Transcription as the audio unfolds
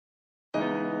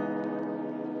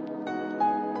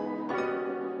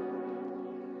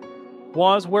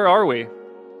Waz, where are we?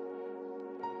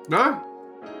 No?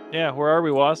 Yeah, where are we,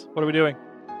 Waz? What are we doing?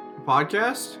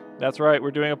 Podcast? That's right,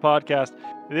 we're doing a podcast.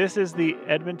 This is the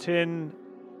Edmonton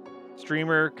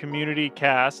Streamer Community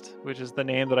Cast, which is the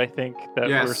name that I think that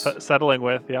we're settling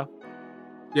with, yeah?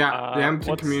 Yeah, the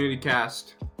Edmonton Community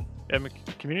Cast.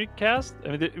 Community Cast?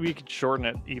 I mean, we could shorten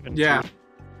it even to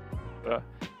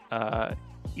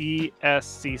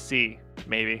ESCC,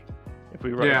 maybe, if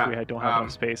we don't have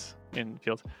enough space in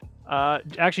fields.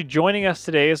 Actually, joining us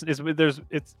today is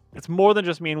it's more than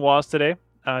just me and Waz today.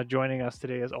 Joining us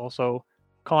today is also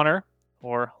Connor,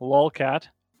 or Lolcat.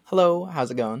 Hello,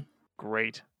 how's it going?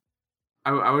 Great.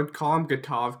 I would call him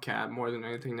Gatovcat more than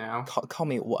anything now. Call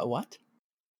me what?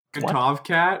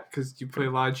 Gatovcat, because you play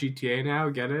a lot of GTA now,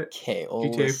 get it? Okay,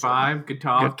 GTA 5,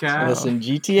 Gatovcat. Listen,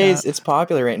 GTA's it's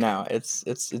popular right now. It's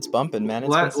bumping, man.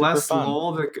 It's less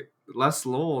fun. Less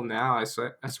LOL now, I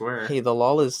swear. Hey, the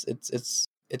LOL is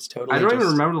it's totally. I don't even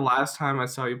remember the last time I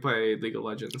saw you play League of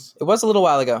Legends. It was a little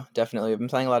while ago, definitely. I've been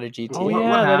playing a lot of GTA. Oh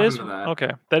yeah, that is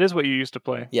okay. That is what you used to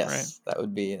play. Yes, right?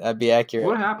 that'd be accurate.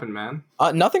 What happened, man?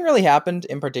 Nothing really happened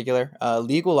in particular.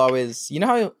 League will always, you know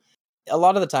how a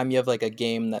lot of the time you have like a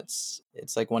game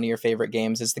it's like one of your favorite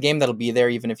games. It's the game that'll be there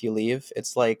even if you leave.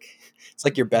 It's like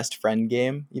your best friend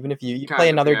game. Even if you play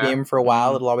another game for a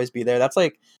while, it'll always be there. That's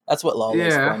what LOL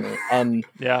is for me. And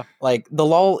like the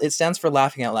LOL, it stands for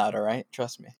laughing out loud. All right,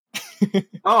 trust me.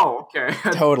 Oh, okay.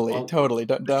 Totally.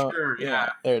 Don't. Sure, yeah.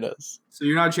 There it is. So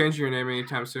you're not changing your name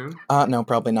anytime soon? No,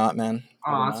 probably not, man.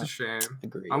 Probably that's a shame.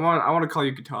 Agreed. I want to call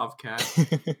you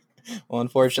Gatovcat. Well,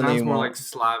 unfortunately, sounds more like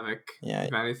Slavic. Yeah.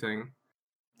 If anything.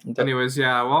 Anyways,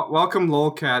 yeah. Welcome,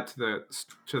 Lolcat,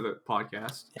 to the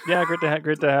podcast. Yeah,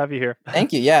 great to have you here.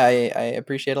 Thank you. Yeah, I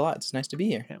appreciate it a lot. It's nice to be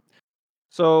here. Yeah.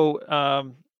 So,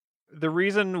 the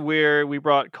reason we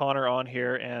brought Connor on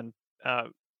here and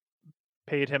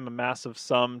paid him a massive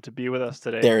sum to be with us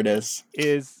today. There it is.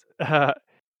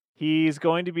 He's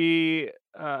going to be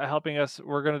helping us.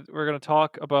 We're gonna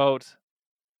talk about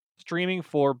streaming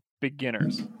for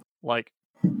beginners, like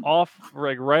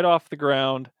right off the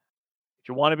ground. If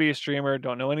you want to be a streamer,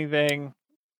 don't know anything,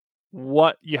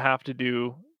 what you have to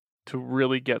do to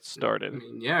really get started. I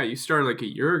mean, yeah, you started like a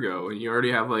year ago, and you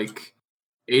already have like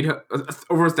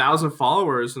over 1,000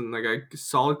 followers and like a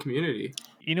solid community.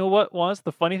 You know what was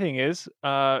the funny thing is,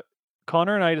 Connor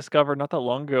and I discovered not that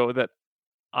long ago that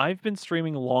I've been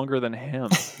streaming longer than him,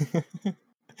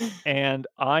 and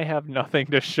I have nothing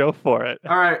to show for it.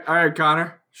 All right,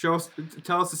 Connor, tell us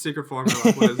the secret formula.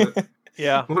 What is it?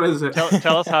 Yeah, what is it?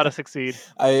 Tell us how to succeed.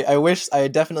 I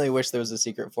definitely wish there was a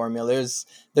secret formula.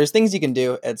 There's things you can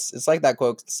do. It's like that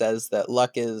quote says that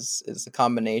luck is a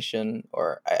combination,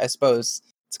 or I suppose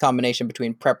it's a combination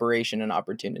between preparation and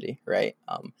opportunity, right?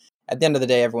 At the end of the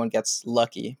day, everyone gets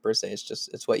lucky per se.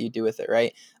 It's what you do with it,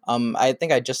 right? I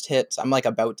think I'm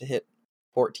about to hit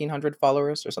 1,400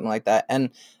 followers or something like that.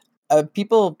 And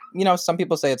people, some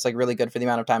people say it's like really good for the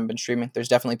amount of time I've been streaming. There's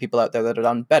definitely people out there that have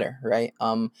done better, right?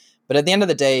 But at the end of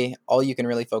the day, all you can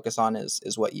really focus on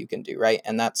is what you can do, right?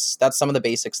 And that's some of the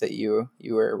basics that you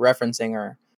were referencing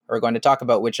or going to talk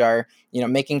about, which are,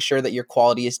 making sure that your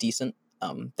quality is decent.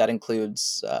 That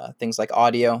includes things like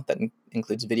audio, that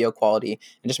includes video quality,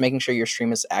 and just making sure your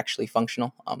stream is actually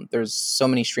functional. There's so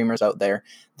many streamers out there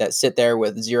that sit there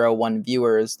with 0-1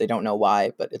 viewers. They don't know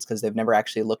why, but it's because they've never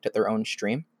actually looked at their own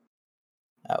stream,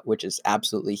 which is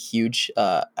absolutely huge.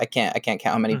 I can't count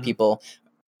how many people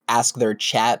ask their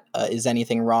chat, is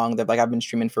anything wrong? They're like, I've been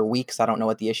streaming for weeks, I don't know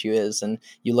what the issue is. And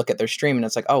you look at their stream and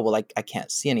it's like, oh, well, I can't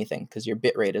see anything because your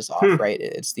bitrate is off, right?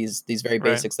 It's these very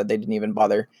basics that they didn't even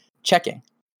bother checking,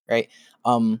 right?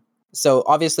 So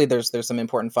obviously there's some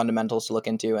important fundamentals to look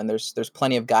into, and there's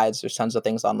plenty of guides, there's tons of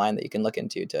things online that you can look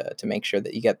into to make sure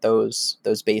that you get those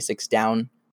basics down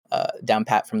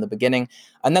pat from the beginning.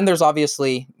 And then there's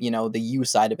obviously, the you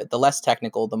side of it. The less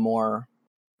technical, the more,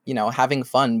 having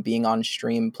fun, being on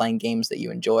stream, playing games that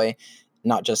you enjoy,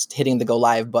 not just hitting the go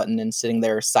live button and sitting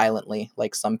there silently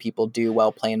like some people do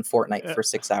while playing Fortnite for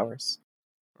 6 hours.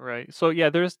 Right. So yeah,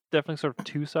 there's definitely sort of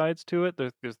two sides to it.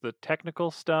 There's the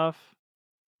technical stuff.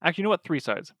 Actually, you know what? 3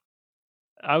 sides.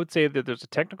 I would say that there's a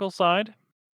technical side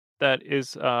that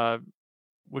is,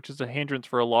 which is a hindrance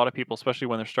for a lot of people, especially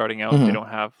when they're starting out. They don't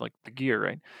have like the gear,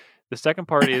 right? The second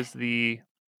part is the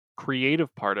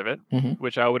creative part of it,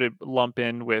 which I would lump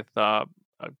in with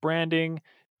branding,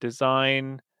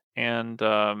 design, and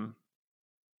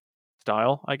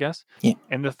style, I guess. Yeah.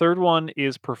 And the third one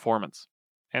is performance.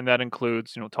 And that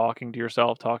includes, talking to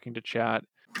yourself, talking to chat.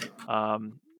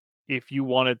 If you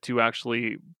wanted to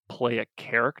actually play a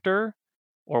character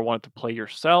or wanted to play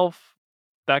yourself,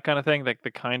 that kind of thing, like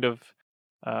the kind of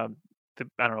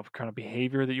I don't know, kind of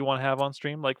behavior that you want to have on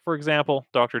stream. Like for example,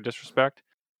 Doctor Disrespect.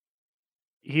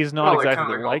 He's not Well, like exactly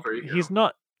kind of like like alter he's ego.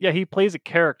 not yeah, he plays a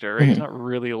character, right? He's Mhm. not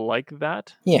really like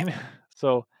that. Yeah.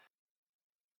 So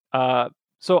uh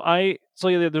so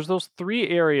yeah, there's those three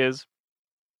areas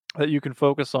that you can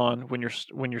focus on when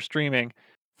you're streaming.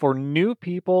 For new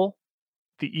people,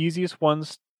 the easiest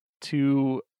ones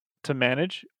to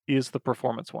manage is the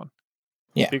performance one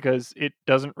Yeah. because it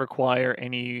doesn't require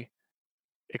any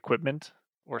equipment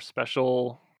or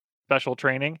special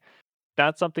training.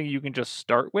 That's something you can just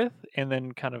start with and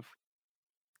then kind of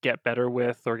get better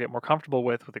with or get more comfortable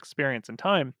with experience and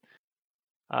time.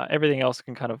 Everything else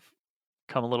can kind of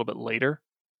come a little bit later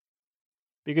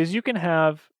because you can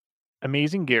have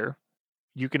amazing gear,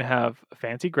 you can have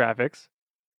fancy graphics,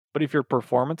 but if your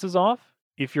performance is off,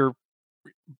 if you're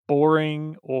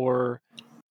boring or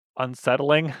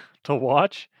unsettling to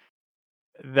watch,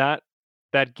 that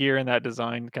gear and that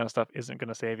design kind of stuff isn't going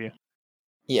to save you.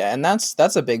 Yeah, and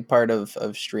that's a big part of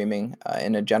streaming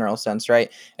in a general sense,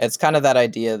 right? It's kind of that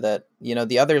idea that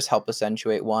the others help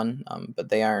accentuate one, but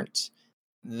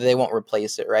they won't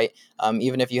replace it, right?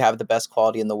 Even if you have the best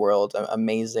quality in the world,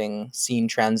 amazing scene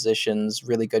transitions,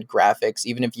 really good graphics,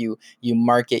 even if you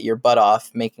market your butt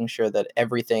off, making sure that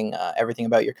everything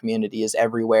about your community is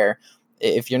everywhere.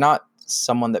 If you're not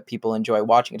someone that people enjoy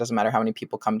watching, it doesn't matter how many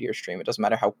people come to your stream. It doesn't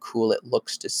matter how cool it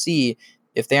looks to see.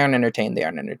 If they aren't entertained, they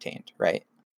aren't entertained, right?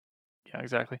 Yeah,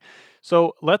 exactly.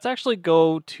 So let's actually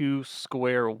go to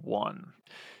square one.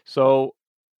 So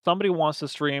somebody wants to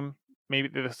stream. Maybe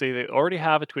they say they already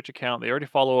have a Twitch account. They already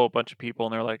follow a bunch of people,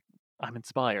 and they're like, "I'm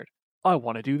inspired. I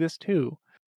want to do this too."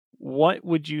 What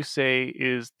would you say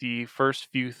is the first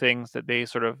few things that they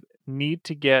sort of need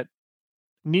to get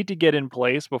in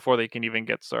place before they can even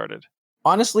get started?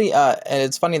 Honestly, and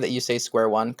it's funny that you say square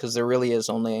one because there really is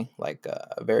only like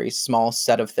a very small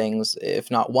set of things, if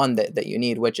not one, that you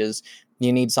need, which is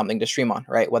you need something to stream on,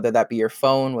 right? Whether that be your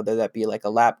phone, whether that be like a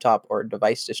laptop or a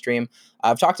device to stream.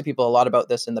 I've talked to people a lot about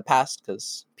this in the past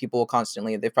because people will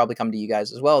constantly, they've probably come to you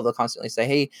guys as well. They'll constantly say,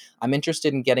 "Hey, I'm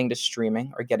interested in getting to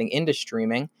streaming or getting into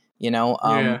streaming. You know,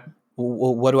 Yeah.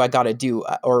 what do I got to do?"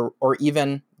 Or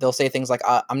even they'll say things like,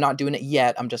 "I'm not doing it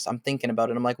yet. I'm thinking about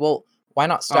it." I'm like, well, why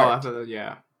not Oh, start?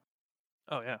 yeah.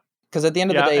 Oh yeah, Because at the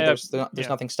end of the yeah, day, there's yeah,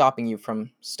 nothing stopping you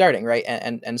from starting, right?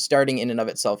 And starting in and of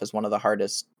itself is one of the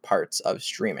hardest parts of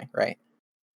streaming, right?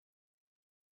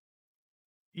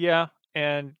 yeah.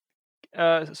 And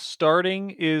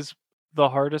starting is the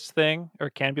hardest thing, or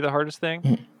can be the hardest thing.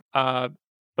 Mhm. Uh,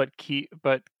 but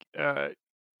uh,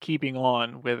 keeping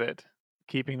on with it,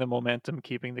 keeping the momentum,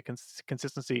 keeping the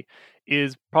consistency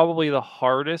is probably the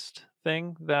hardest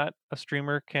thing that a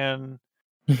streamer can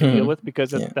deal with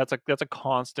because Yeah. that's a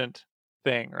constant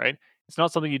thing, right? It's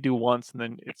not something you do once and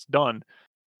then it's done.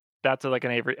 That's like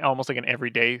almost like an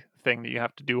everyday thing that you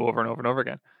have to do over and over and over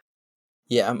again.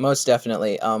 Yeah, most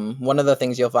definitely. One of the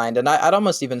things you'll find, and I'd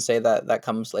almost even say that that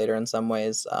comes later in some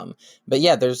ways. But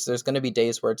yeah, there's going to be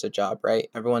days where it's a job, right?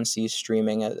 Everyone sees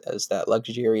streaming as that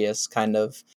luxurious kind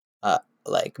of uh,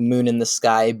 like moon in the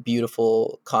sky,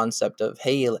 beautiful concept of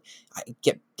hey,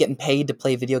 getting paid to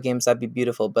play video games. That'd be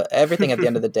beautiful. But everything at the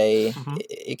end of the day, Hmm.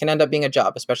 it can end up being a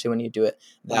job, especially when you do it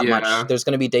that much. Yeah. There's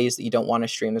going to be days that you don't want to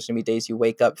stream. There's going to be days you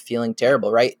wake up feeling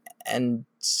terrible, right? And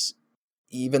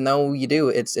even though you do,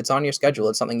 it's on your schedule,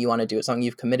 it's something you want to do, it's something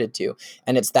you've committed to,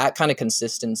 and it's that kind of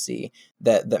consistency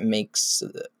that makes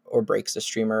or breaks a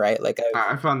streamer, right? Like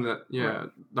I found that, Right. yeah,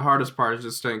 the hardest part is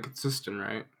just staying consistent,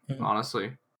 right? Mhm.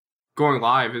 Honestly. Going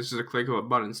live is just a click of a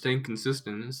button. Staying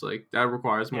consistent is like that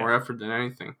requires more Yeah. effort than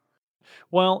anything.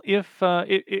 Well, if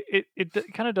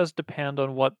it kind of does depend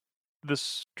on what the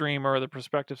streamer or the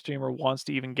prospective streamer wants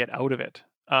to even get out of it.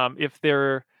 If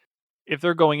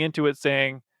they're going into it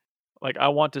saying like I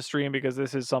want to stream because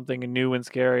this is something new and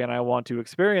scary and I want to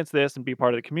experience this and be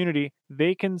part of the community,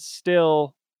 they can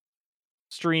still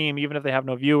stream even if they have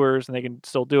no viewers and they can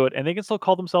still do it and they can still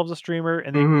call themselves a streamer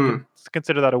and they can Mm-hmm.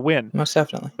 consider that a win. Most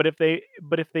definitely. But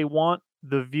if they want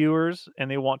the viewers and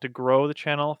they want to grow the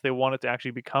channel, if they want it to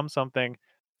actually become something,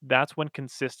 that's when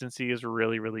consistency is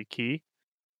really, really key.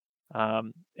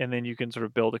 And then you can sort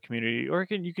of build a community, or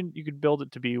you can build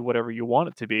it to be whatever you want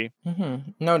it to be.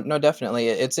 No, definitely.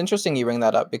 It's interesting you bring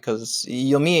that up because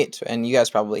you'll meet, and you guys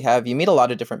probably have, you meet a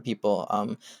lot of different people.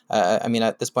 I mean,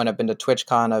 at this point, I've been to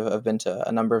TwitchCon, I've been to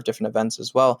a number of different events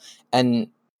as well, and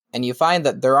and you find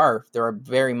that there are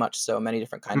very much so many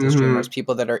different kinds of streamers,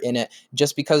 people that are in it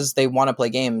just because they want to play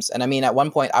games. And I mean, at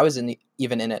one point I was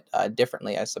even in it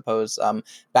differently, I suppose.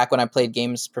 Back when I played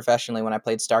games professionally, when I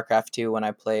played StarCraft 2, when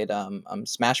I played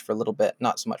Smash for a little bit,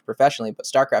 not so much professionally, but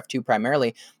StarCraft 2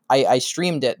 primarily, I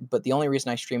streamed it. But the only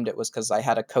reason I streamed it was because I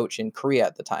had a coach in Korea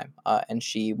at the time, and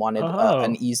she wanted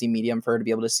an easy medium for her to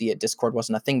be able to see it. Discord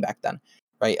wasn't a thing back then,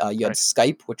 right? You had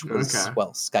Skype, which was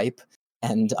Skype,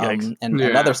 and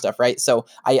other stuff, right? So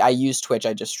I used Twitch.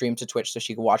 I just streamed to Twitch so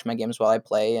she could watch my games while I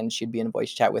play, and she'd be in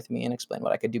voice chat with me and explain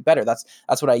what I could do better. That's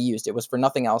what I used. It was for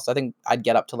nothing else. I think I'd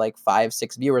get up to like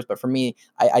 5-6 viewers, but for me,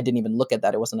 I didn't even look at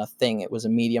that. It wasn't a thing. It was a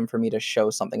medium for me to show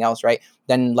something else, right?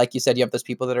 Then, like you said, you have those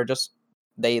people that are just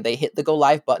they hit the go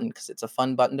live button because it's a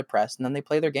fun button to press, and then they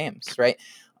play their games, right?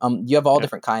 You have all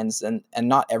different kinds, and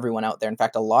not everyone out there. In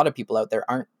fact, a lot of people out there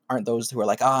aren't those who are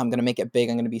like, I'm going to make it big.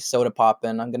 I'm going to be soda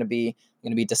popping. I'm going to be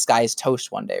disguised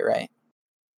toast one day, right?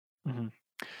 Mm-hmm.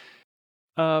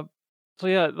 So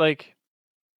yeah, like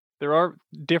there are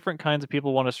different kinds of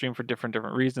people want to stream for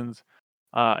different reasons,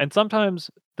 and sometimes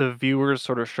the viewers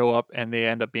sort of show up and they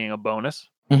end up being a bonus,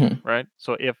 right?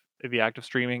 So if the act of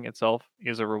streaming itself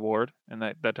is a reward, and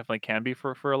that definitely can be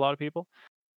for a lot of people.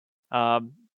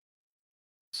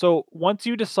 So once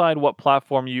you decide what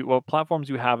platforms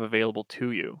you have available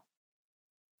to you,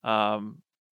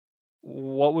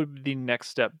 what would the next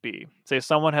step be? Say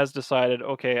someone has decided,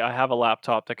 okay, I have a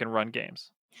laptop that can run games.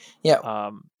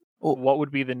 Yeah. What would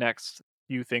be the next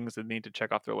few things that need to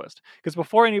check off their list? Because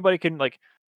before anybody can like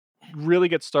really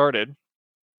get started,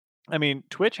 I mean,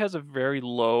 Twitch has a very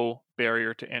low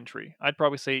barrier to entry. I'd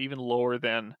probably say even lower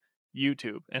than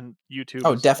YouTube, and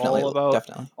YouTube is definitely.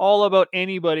 all about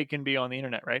anybody can be on the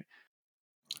internet, right?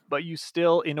 But you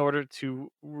still, in order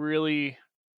to really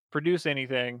produce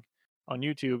anything on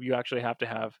YouTube, you actually have to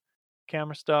have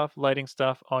camera stuff, lighting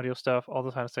stuff, audio stuff, all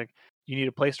those kind of stuff. You need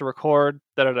a place to record,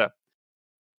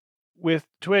 With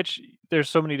Twitch, there's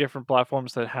so many different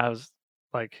platforms that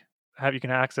you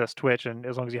can access Twitch, and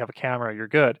as long as you have a camera, you're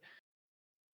good.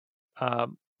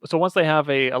 So once they have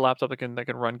a laptop that can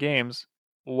run games,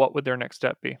 what would their next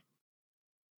step be?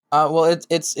 Well,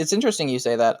 it's interesting you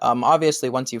say that. Obviously,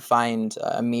 once you find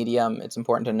a medium, it's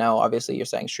important to know. Obviously, you're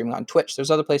saying streaming on Twitch. There's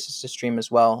other places to stream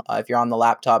as well. If you're on the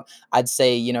laptop, I'd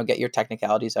say get your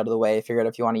technicalities out of the way. Figure out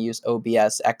if you want to use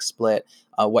OBS, XSplit,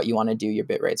 what you want to do, your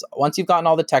bit rates. Once you've gotten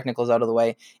all the technicals out of the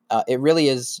way, it really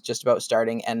is just about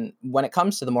starting. And when it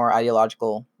comes to the more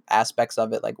ideological aspects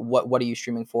of it, like what are you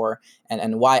streaming for,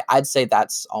 and why, I'd say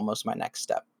that's almost my next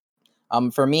step.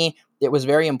 For me, it was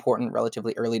very important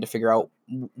relatively early to figure out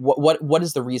what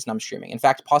is the reason I'm streaming. In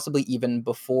fact, possibly even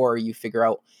before you figure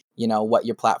out, what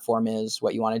your platform is,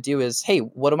 what you want to do is, hey,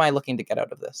 what am I looking to get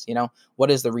out of this? What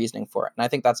is the reasoning for it? And I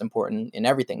think that's important in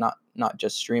everything, not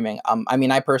just streaming. I mean,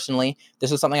 I personally,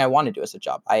 this is something I want to do as a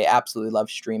job. I absolutely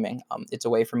love streaming. It's a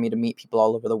way for me to meet people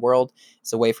all over the world.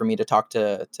 It's a way for me to talk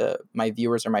to my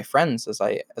viewers or my friends as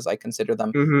I consider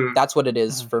them. That's what it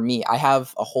is for me. I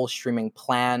have a whole streaming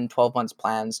plan, 12 months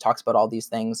plans, talks about all these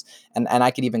things. And I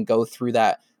could even go through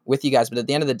that with you guys, but at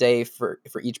the end of the day, for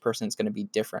each person, it's going to be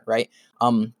different, right?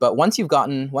 But once you've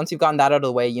gotten that out of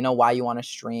the way, you know why you want to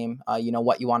stream, you know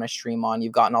what you want to stream on,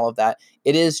 you've gotten all of that.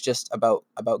 It is just about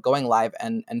going live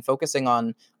and focusing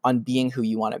on being who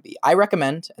you want to be. I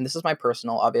recommend, and this is my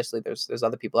personal, obviously there's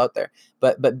other people out there,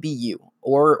 but be you,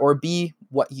 or be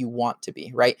what you want to be,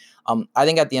 right? I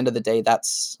think at the end of the day,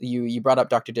 that's you brought up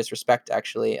Dr. Disrespect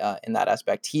actually, in that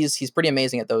aspect. He's pretty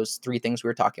amazing at those three things we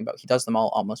were talking about. He does them all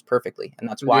almost perfectly, and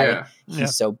that's why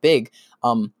he's so big.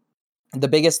 The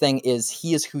biggest thing is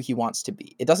he is who he wants to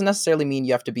be. It doesn't necessarily mean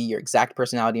you have to be your exact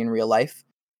personality in real life,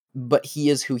 but he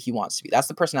is who he wants to be. That's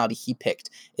the personality he picked.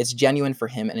 It's genuine for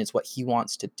him, and it's what he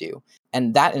wants to do.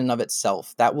 And that in and of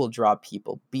itself, that will draw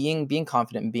people. Being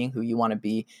confident and being who you want to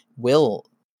be will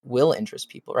interest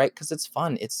people, right? Because it's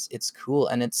fun, it's cool,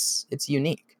 and it's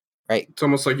unique, right? It's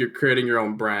almost like you're creating your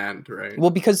own brand, right? Well,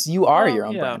 because you are your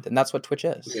own brand, and that's what Twitch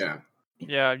is.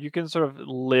 Yeah, you can sort of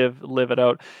live it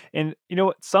out. And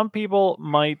some people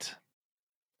might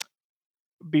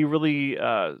be really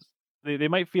they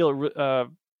might feel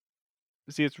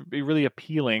it's really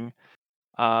appealing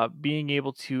being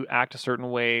able to act a certain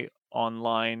way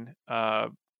online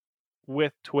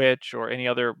with Twitch or any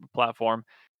other platform.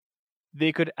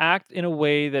 They could act in a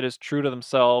way that is true to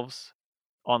themselves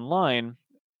online,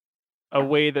 a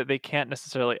way that they can't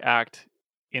necessarily act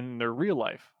in their real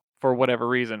life for whatever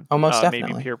reason. Most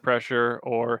definitely. Maybe peer pressure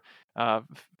or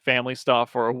family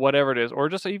stuff or whatever it is, or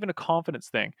just even a confidence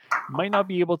thing. Might not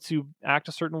be able to act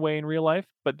a certain way in real life,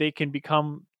 but they can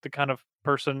become the kind of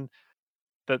person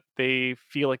that they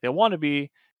feel like they want to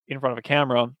be in front of a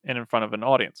camera and in front of an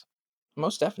audience.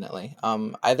 Most definitely.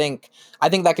 I think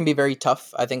that can be very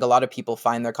tough. I think a lot of people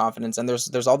find their confidence, and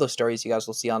there's all those stories you guys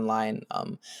will see online,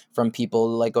 from people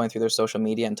like going through their social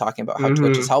media and talking about how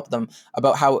Twitch has helped them,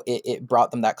 about how it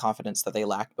brought them that confidence that they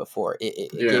lacked before.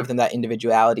 It gave them that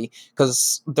individuality,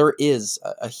 because there is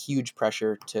a huge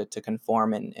pressure to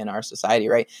conform in our society,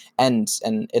 right? And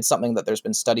it's something that there's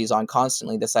been studies on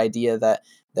constantly. This idea that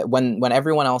when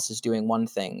everyone else is doing one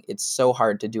thing, it's so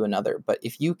hard to do another. But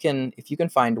if you can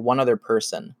find one other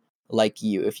person like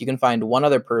you, if you can find one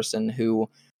other person who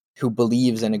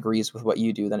believes and agrees with what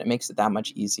you do, then it makes it that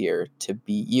much easier to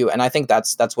be you. And I think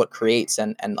that's what creates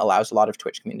and allows a lot of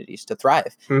Twitch communities to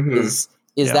thrive. Is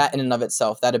that in and of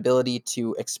itself, that ability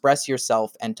to express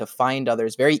yourself and to find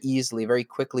others very easily, very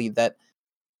quickly, that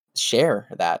share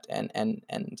that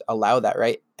and allow that,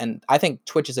 right? And I think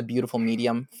Twitch is a beautiful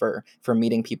medium for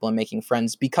meeting people and making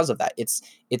friends because of that.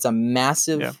 It's a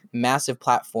massive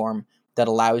platform that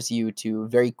allows you to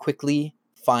very quickly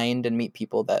find and meet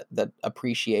people that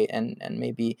appreciate and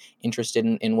may be interested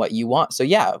in what you want. So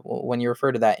yeah, when you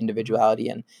refer to that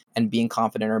individuality and being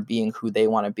confident or being who they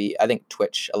want to be, I think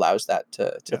Twitch allows that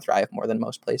to thrive more than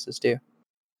most places do.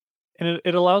 And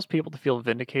it allows people to feel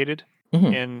vindicated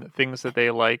in things that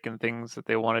they like and things that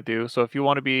they want to do. So if you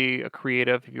want to be a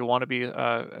creative, if you want to be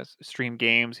stream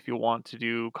games, if you want to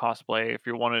do cosplay, if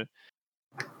you want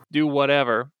to do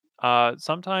whatever,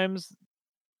 sometimes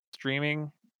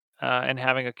streaming and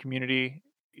having a community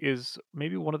is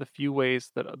maybe one of the few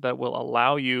ways that will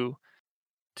allow you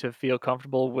to feel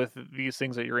comfortable with these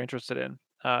things that you're interested in,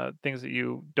 things that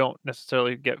you don't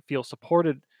necessarily feel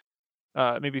supported.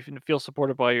 Maybe feel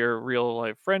supported by your real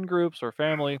life friend groups or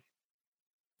family.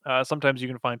 Sometimes you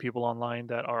can find people online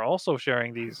that are also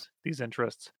sharing these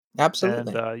interests.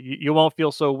 Absolutely. And you won't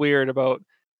feel so weird about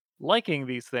liking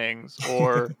these things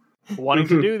or wanting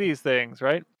to do these things,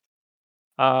 right?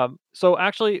 So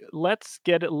actually, let's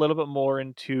get a little bit more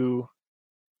into,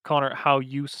 Connor, how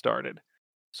you started.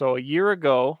 So a year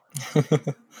ago,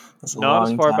 That's a not as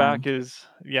long far time.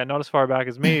 back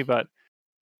as me, but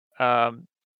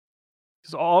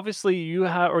because obviously you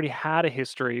already had a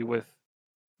history with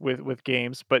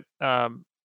games, but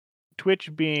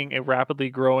Twitch being a rapidly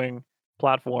growing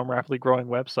platform, rapidly growing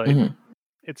website,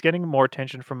 it's getting more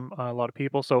attention from a lot of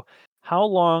people. So how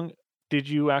long did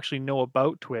you actually know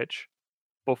about Twitch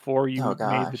before you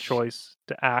made the choice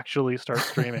to actually start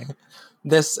streaming?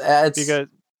 It's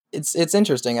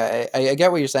interesting. I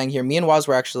get what you're saying here. Me and Waz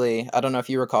were actually, I don't know if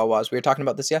you recall, Waz, we were talking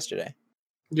about this yesterday.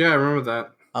 Yeah, I remember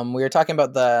that. We were talking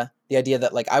about the idea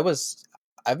that like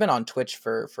I've been on Twitch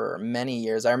for many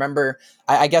years. I remember,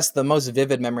 I guess the most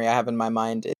vivid memory I have in my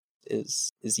mind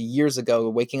is years ago,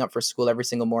 waking up for school every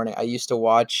single morning. I used to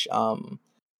watch,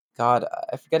 God,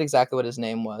 I forget exactly what his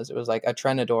name was. It was like a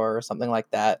Trenador or something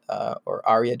like that, or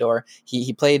Ariador.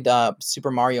 He played Super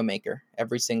Mario Maker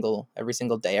every single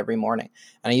day, every morning.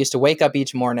 And I used to wake up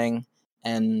each morning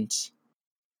and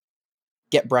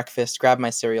get breakfast, grab my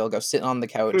cereal, go sit on the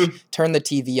couch, turn the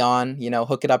TV on,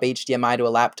 hook it up HDMI to a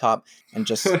laptop, and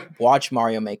just watch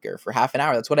Mario Maker for half an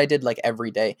hour. That's what I did like every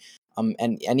day.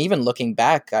 And even looking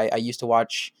back, I used to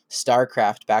watch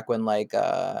StarCraft back when like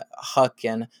Huck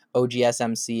and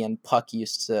OGSMC and Puck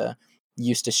used to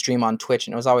stream on Twitch,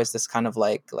 and it was always this kind of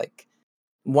like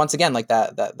once again like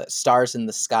that stars in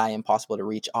the sky, impossible to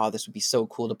reach. Oh, this would be so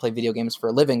cool to play video games for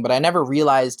a living. But I never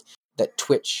realized that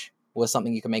Twitch was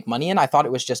something you could make money in. I thought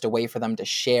it was just a way for them to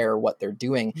share what they're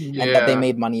doing, and that they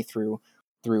made money through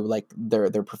like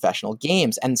their professional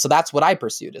games. And so that's what I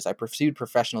pursued. I pursued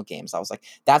professional games. I was like,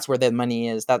 that's where the money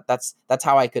is. That's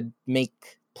how I could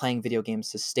make playing video games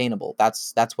sustainable.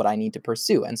 That's what I need to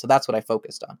pursue. And so that's what I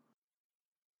focused on.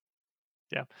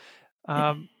 Yeah.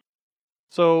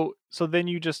 So then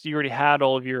you already had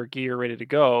all of your gear ready to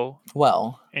go.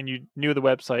 Well, and you knew the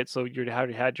website, so you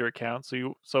already had your account.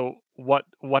 So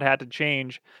what had to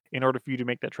change in order for you to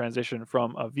make that transition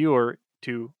from a viewer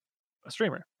to a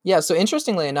streamer? Yeah, so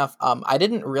interestingly enough, I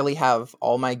didn't really have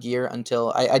all my gear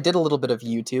until I did a little bit of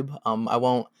YouTube. I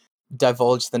won't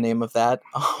divulge the name of that.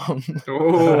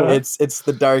 It's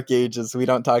the dark ages. We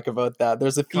don't talk about that.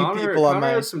 There's a few people on my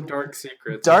has some dark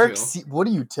secrets. What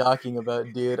are you talking about,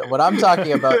 dude? What I'm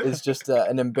talking about is just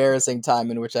an embarrassing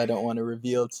time in which I don't want to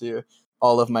reveal to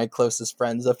all of my closest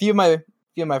friends. A few of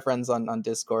my friends on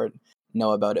Discord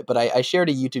know about it, but I shared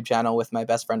a YouTube channel with my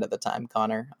best friend at the time,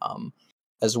 Connor,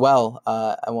 as well.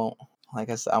 I won't, like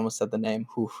I said, I almost said the name.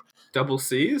 Oof. Double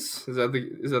C's? Is that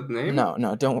the name?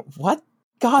 No, don't. What?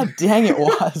 God dang, it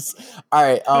was. All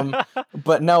right.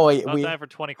 But no, we time for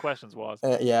 20 questions, was.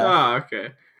 Yeah. Ah, okay.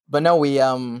 But no, we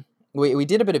we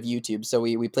did a bit of YouTube. So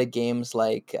we played games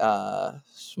like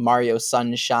Mario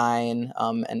Sunshine,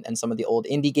 and some of the old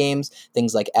indie games,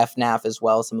 things like FNAF as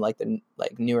well, some like the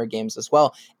like newer games as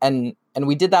well. And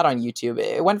we did that on YouTube.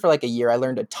 It went for like a year. I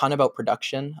learned a ton about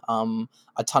production,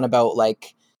 a ton about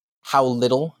like how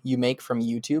little you make from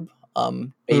YouTube,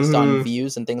 based on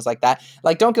views and things like that.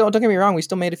 Like don't get me wrong, we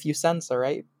still made a few cents, all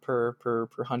right, per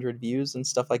 100 views and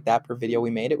stuff like that per video we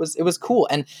made. It was cool,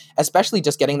 and especially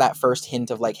just getting that first hint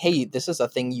of like, hey, this is a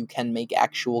thing you can make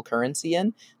actual currency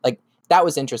in. Like that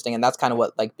was interesting, and that's kind of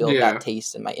what like built Yeah. that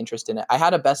taste and my interest in it. I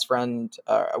had a best friend,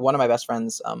 one of my best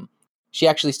friends. She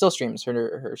actually still streams.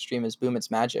 Her stream is Boom It's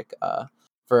Magic.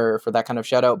 For that kind of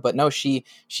shout out, but no, she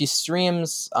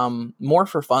streams more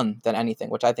for fun than anything,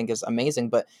 which I think is amazing.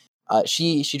 But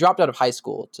she dropped out of high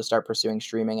school to start pursuing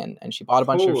streaming, and she bought a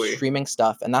bunch Holy. of streaming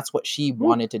stuff, and that's what she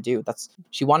wanted to do.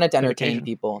 She wanted to entertain Dedication.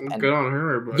 people, and Good on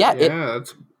her, but Yeah, yeah,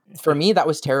 it- for me that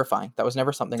was terrifying. That was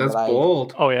never something that's that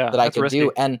bold. Oh yeah, I that's could risky.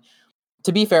 do. And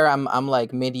to be fair, I'm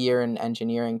like mid-year in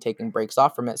engineering, taking breaks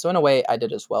off from it. So in a way I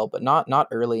did as well, but not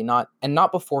early, not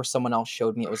before someone else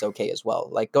showed me it was okay as well.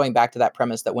 Like going back to that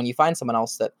premise that when you find someone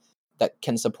else that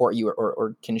can support you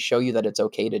or can show you that it's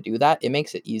okay to do that, it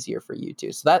makes it easier for you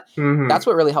too. So that's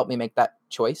what really helped me make that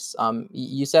choice.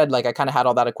 You said like I kind of had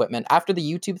all that equipment after the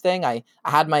YouTube thing. I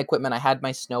had my equipment, I had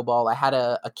my snowball, I had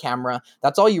a camera.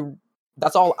 That's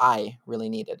all I really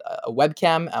needed: a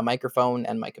webcam, a microphone,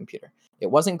 and my computer. It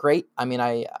wasn't great. I mean,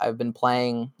 I've been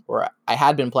playing, or I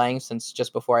had been playing since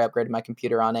just before I upgraded my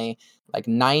computer on a like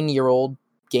 9-year-old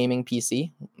gaming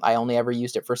PC. I only ever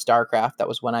used it for StarCraft. That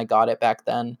was when I got it back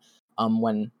then,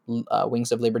 when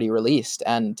Wings of Liberty released.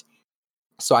 And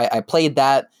so I played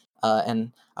that,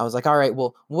 and I was like, all right,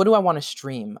 well, what do I want to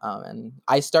stream? And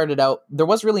I started out, there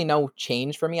was really no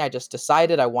change for me. I just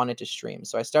decided I wanted to stream.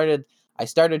 So I started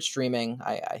streaming.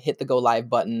 I hit the go live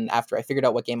button after I figured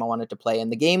out what game I wanted to play.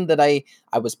 And the game that I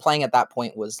was playing at that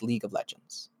point was League of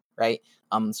Legends, right?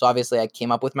 So obviously I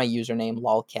came up with my username,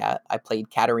 lolcat. I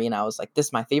played Katarina. I was like, this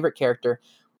is my favorite character.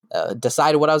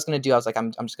 Decided what I was going to do. I was like,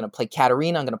 I'm just going to play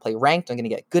Katarina. I'm going to play ranked. I'm going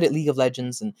to get good at League of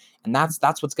Legends. And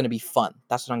that's what's going to be fun.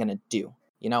 That's what I'm going to do,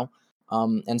 you know?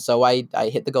 And so I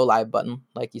hit the go live button,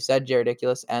 like you said,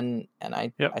 Jaridiculous, and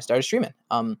I started streaming.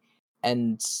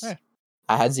 And Hey.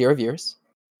 I had 0 viewers,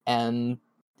 and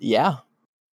yeah.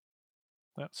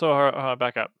 So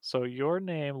back up. So your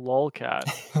name Lolcat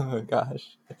Oh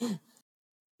gosh.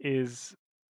 is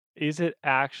it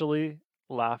actually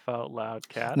Laugh Out Loud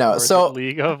Cat? No, or is so it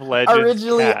League of Legends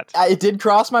Originally, Cat? it did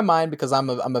cross my mind because I'm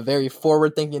a very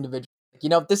forward-thinking individual. You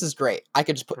know, this is great. I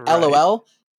could just put Right. LOL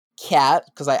cat,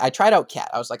 because I tried out cat.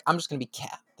 I was like, I'm just gonna be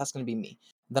cat. That's gonna be me.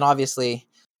 Then obviously,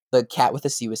 the cat with a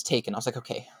C was taken. I was like,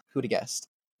 okay, who'd have guessed?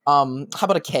 How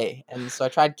about a K? And so I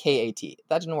tried KAT.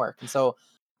 That didn't work. And so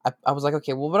I was like,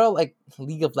 okay, well, what about like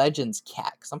League of Legends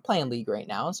cat? Because I'm playing League right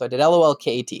now. So I did LOL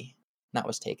KAT. And that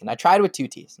was taken. I tried with 2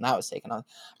 T's, and that was taken. I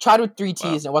tried with 3 T's,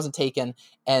 Wow. and it wasn't taken.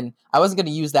 And I wasn't going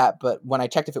to use that, but when I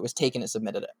checked if it was taken, it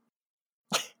submitted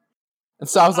it. And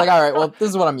so I was like, all right, well,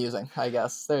 this is what I'm using, I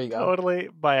guess. There you go. Totally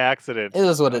by accident. It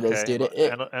is what it is, Okay, dude.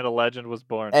 and a legend was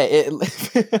born. It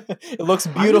looks I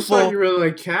just beautiful. thought you really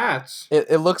like cats.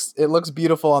 It looks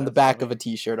beautiful on the That's back funny. of a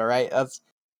T-shirt. All right, that's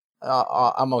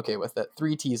I'm okay with it.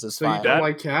 3 T's is So you fine. don't That-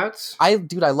 like cats? I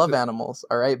love animals.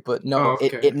 All right, but no, Oh,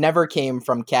 okay. it never came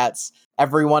from cats.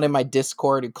 Everyone in my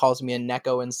Discord who calls me a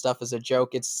Neko and stuff is a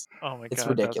joke. It's Oh my god, it's that's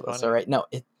ridiculous. funny. All right, no,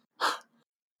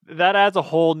 That adds a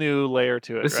whole new layer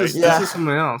to it, This right? is Yeah. this is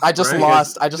something else. I just right?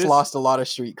 lost. Because I just this- lost a lot of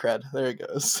street cred. There it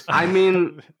goes. I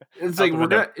mean, It's Out like the we're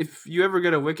window. gonna. If you ever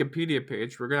get a Wikipedia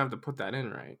page, we're gonna have to put that in,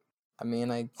 right? I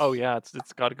mean, Oh yeah,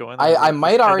 it's got to go in there. I That-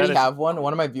 might that already is have one.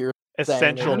 One of my viewers saying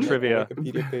essential they're gonna make a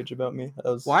trivia. Wikipedia page about me. That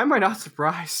was Why am I not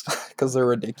surprised? because they're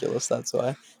ridiculous. That's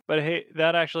why. But hey,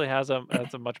 that actually has a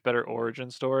much better origin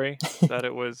story. That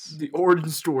it was The origin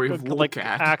story of like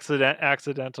Lolcat.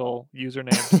 accidental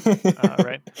username,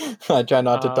 right? I try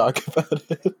not to Um, talk about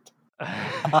it.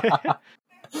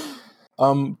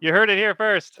 You heard it here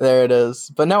first. There it is.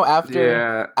 But no, after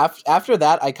Yeah. after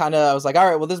that, I was like, all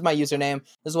right, well, this is my username.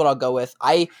 This is what I'll go with.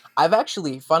 I've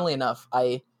actually, funnily enough,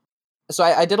 I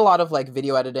did a lot of like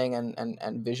video editing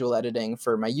and visual editing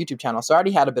for my YouTube channel. So I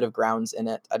already had a bit of grounds in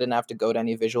it. I didn't have to go to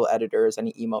any visual editors,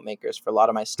 any emote makers for a lot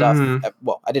of my stuff. Mhm.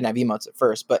 Well, I didn't have emotes at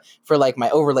first, but for like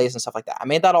my overlays and stuff like that, I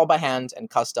made that all by hand and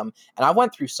custom. And I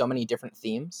went through so many different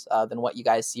themes than what you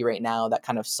guys see right now. That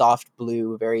kind of soft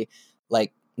blue, very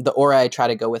like the aura I try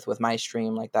to go with my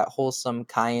stream, like that wholesome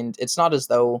kind. It's not as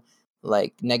though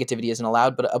like negativity isn't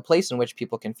allowed, but a place in which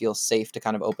people can feel safe to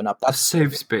kind of open up. A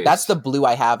safe space. That's the blue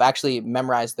I have. Actually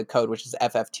memorized the code, which is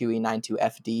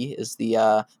FF2E92FD is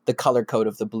the color code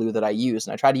of the blue that I use.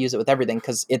 And I try to use it with everything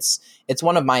because it's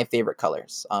one of my favorite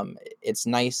colors. It's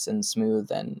nice and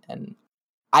smooth and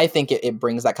I think it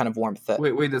brings that kind of warmth. That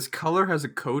Wait, this color has a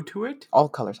code to it? all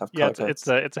colors have color it's codes.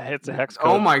 it's a hex code.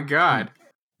 Oh my god.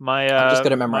 My I'm just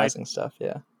good at memorizing stuff,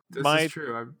 yeah. This my- is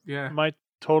true. Yeah. My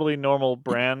totally normal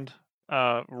brand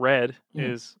red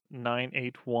Mhm. is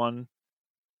 981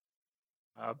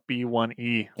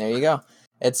 B1E. There you go.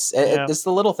 It's Yeah. it's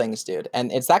the little things, dude,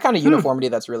 and it's that kind of uniformity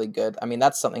that's really good. I mean,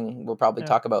 that's something we'll probably Yeah.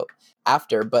 talk about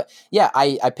after. But yeah,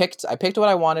 I picked what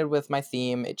I wanted with my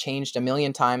theme. It changed a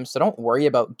million times, so don't worry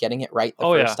about getting it right the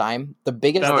Oh, first yeah. time. The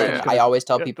biggest That's thing just I always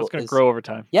tell That's people going to is grow over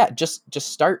time. yeah, just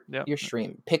start Yep. your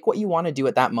stream. Pick what you want to do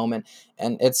at that moment,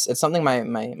 and it's something my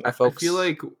I folks feel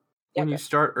like Yeah, when you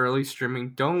start early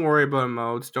streaming, don't worry about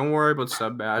emotes, don't worry about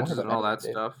sub badges about and all any that of it,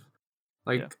 dude. stuff.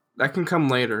 Like Yeah. that can come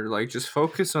later. Like just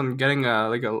focus on getting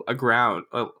a ground.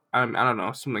 I don't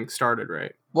know, something started,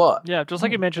 right? well, Yeah, just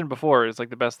like you mentioned before, it's like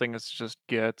the best thing is to just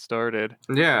get started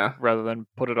Yeah. rather than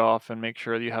put it off and make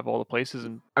sure that you have all the places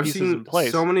and I've pieces seen in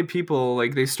place. so many people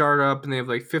like they start up and they have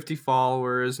like 50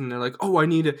 followers and they're like, "Oh, I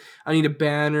need a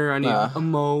banner, I need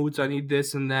emotes, I need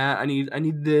this and that. I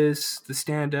need this to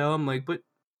stand out." I'm like, "But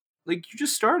like you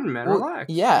just started, man. well, Relax."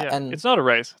 yeah, Yeah, and it's not a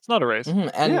race. It's not a race.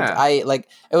 And Yeah. I like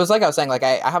it was like I was saying, like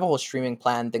I have a whole streaming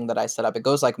plan thing that I set up. It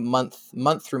goes like month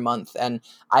through month. And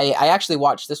I actually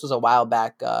watched, this was a while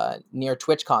back, near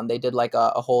TwitchCon. They did like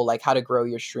a whole like how to grow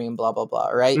your stream, blah blah blah,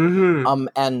 right? Mm-hmm.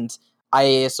 And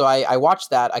I watched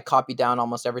that. I copied down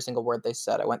almost every single word they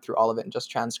said. I went through all of it and just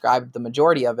transcribed the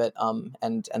majority of it.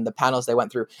 And the panels they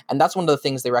went through. And that's one of the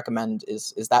things they recommend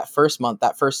is that first month,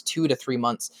 that first 2 to 3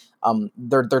 months.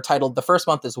 They're titled, the first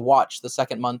month is watch, the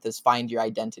second month is find your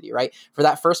identity, right? For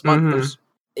that first month, Mhm.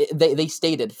 they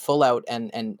stated full out,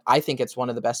 and I think it's one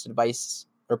of the best advice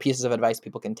or pieces of advice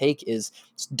people can take is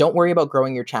don't worry about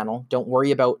growing your channel. Don't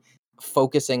worry about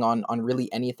focusing on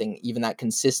really anything, even that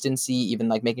consistency, even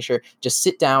like making sure, just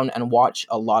sit down and watch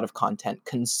a lot of content,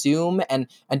 consume and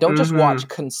don't just watch,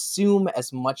 consume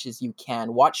as much as you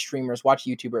can. Watch streamers, watch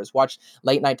YouTubers, watch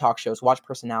late night talk shows, watch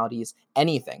personalities,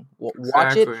 anything. Watch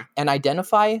it Exactly. and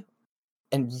identify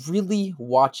and really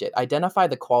watch it. Identify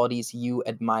the qualities you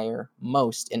admire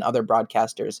most in other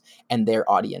broadcasters and their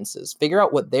audiences. Figure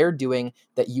out what they're doing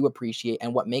that you appreciate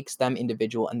and what makes them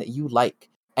individual and that you like.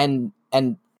 And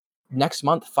next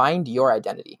month, find your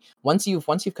identity. Once you've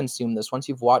consumed this, once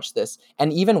you've watched this,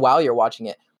 and even while you're watching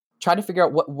it, try to figure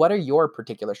out what are your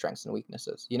particular strengths and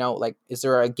weaknesses. You know, like, is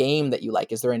there a game that you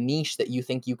like? Is there a niche that you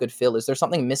think you could fill? Is there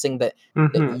something missing that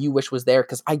you wish was there?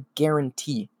 Because I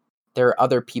guarantee there are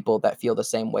other people that feel the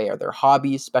same way. Are there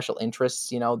hobbies, special interests,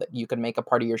 you know, that you could make a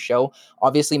part of your show?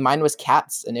 Obviously, mine was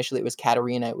cats. Initially, it was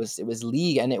Katarina. It was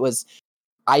League, and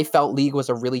I felt League was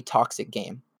a really toxic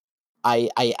game. I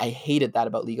hated that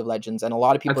about League of Legends, and a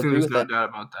lot of I people think agree there's with no it. doubt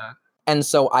about that. And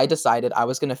so I decided I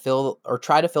was going to fill or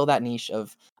try to fill that niche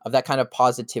of that kind of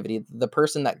positivity, the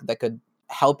person that could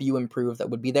help you improve, that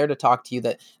would be there to talk to you,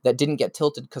 that didn't get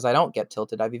tilted, because I don't get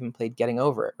tilted. I've even played Getting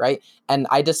Over It, right? And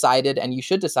I decided, and you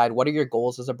should decide, what are your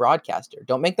goals as a broadcaster?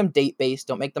 Don't make them date-based,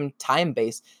 don't make them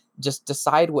time-based. Just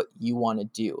decide what you want to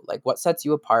do, like what sets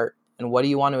you apart and what do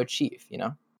you want to achieve, you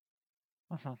know?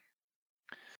 Mhm.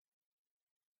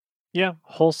 Yeah,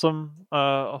 wholesome,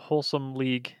 a wholesome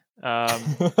league.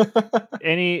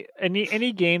 Any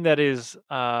game that is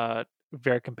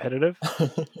very competitive,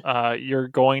 you're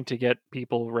going to get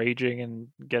people raging and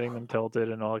getting them tilted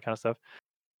and all that kind of stuff.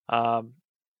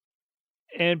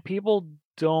 And people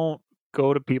don't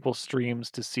go to people's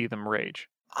streams to see them rage.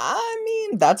 I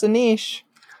mean, that's a niche.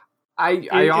 I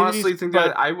It is, honestly think but-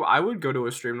 that I would go to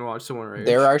a stream to watch someone rage.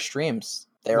 There are streams.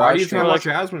 Why do you think I streams. watch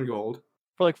Jasmine Gold?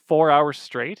 For like 4 hours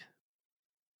straight.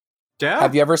 Yeah.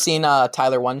 Have you ever seen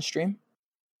Tyler One stream?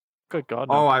 Good God,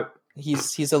 no. Oh,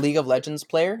 He's a League of Legends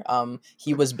player.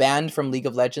 He was banned from League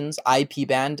of Legends, IP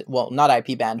banned. Well, not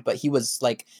IP banned, but he was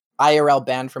like IRL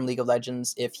banned from League of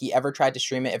Legends. If he ever tried to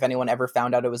stream it, if anyone ever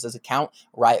found out it was his account,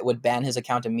 Riot would ban his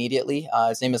account immediately.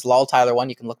 His name is Lol Tyler One.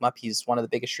 You can look him up. He's one of the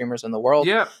biggest streamers in the world.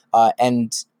 yeah.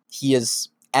 And he is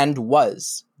and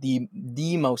was the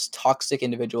most toxic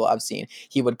individual I've seen.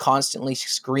 He would constantly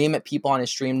scream at people on his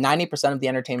stream. 90% of the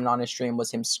entertainment on his stream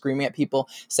was him screaming at people,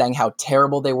 saying how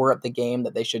terrible they were at the game,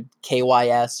 that they should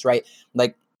KYS, right?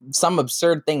 Like some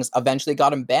absurd things eventually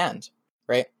got him banned,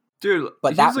 right? Dude,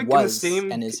 But he that was like in the was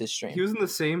same. and is his stream. He was in the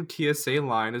same TSA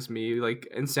line as me, like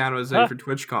in San Jose Huh. for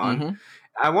TwitchCon. Mhm.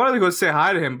 I wanted to go say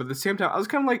hi to him, but at the same time, I was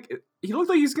kind of like, he looked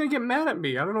like he's gonna get mad at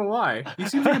me. I don't know why. He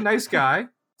seems like a nice guy,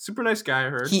 super nice guy. I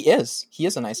heard. He is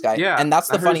a nice guy. Yeah, And that's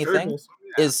I the heard funny he's very thing. wholesome,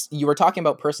 yeah. Is you were talking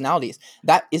about personalities.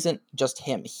 That isn't just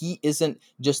him. He isn't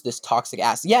just this toxic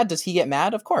ass. Yeah, does he get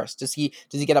mad? Of course. Does he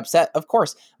get upset? Of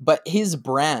course. But his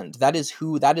brand, that is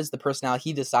the personality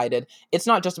he decided. It's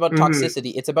not just about Mhm.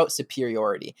 toxicity, it's about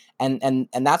superiority. And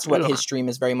that's what his Ugh. stream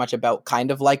is very much about, kind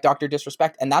of like Dr.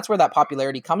 Disrespect. And that's where that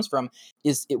popularity comes from.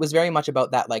 Is it was very much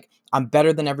about that, like, I'm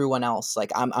better than everyone else.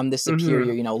 Like I'm the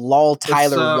superior, you know, lol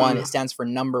Tyler one. It stands for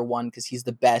number one because he's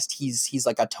the best. He's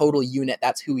like a total unit.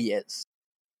 That's who he is.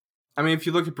 I mean, if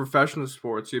you look at professional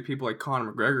sports, you have people like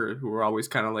Conor McGregor who are always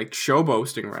kind of like show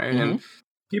boasting, right? Mhm. And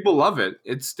people love it.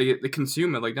 It's they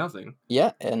consume it like nothing.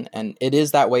 Yeah, and it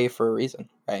is that way for a reason,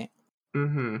 right?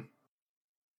 Mm-hmm.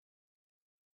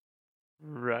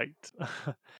 Right.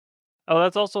 Oh,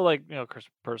 that's also like, you know,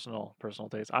 personal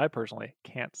taste. I personally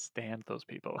can't stand those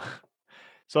people.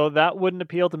 So that wouldn't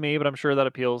appeal to me, but I'm sure that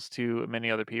appeals to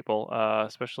many other people,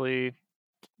 especially,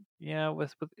 yeah,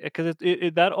 with because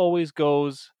that always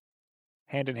goes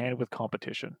hand in hand with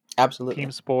competition, Absolutely.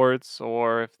 team sports,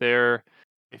 or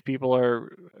if people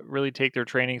are really take their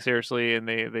training seriously and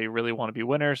they really want to be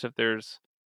winners. If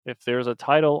there's a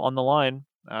title on the line,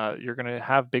 you're gonna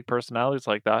have big personalities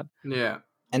like that. Yeah.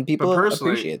 And people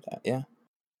personally- appreciate that, yeah.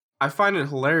 I find it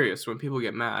hilarious when people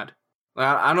get mad. Like,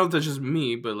 I don't know if that's just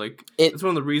me, but like it's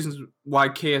one of the reasons why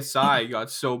KSI got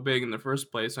so big in the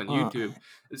first place on YouTube.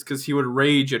 Is because he would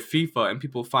rage at FIFA and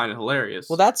people find it hilarious.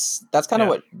 Well, that's kind of Yeah.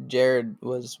 what Jared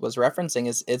was referencing.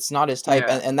 Is it's not his type,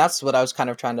 Yeah. and that's what I was kind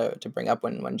of trying to bring up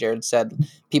when Jared said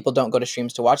people don't go to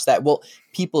streams to watch that. Well,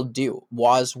 people do.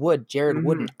 Waz would, Jared Mhm.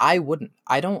 wouldn't. I wouldn't.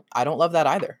 I don't love that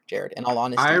either, Jared. In all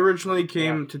honesty, I originally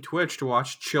came to Twitch to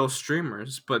watch chill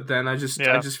streamers, but then I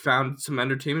just found some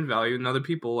entertainment value in other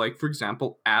people, like for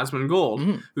example, Asmongold,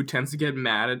 Mhm. who tends to get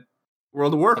mad at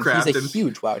World of And Warcraft. he's a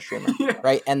huge WoW streamer, Yeah.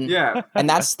 right? And Yeah. and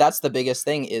that's the biggest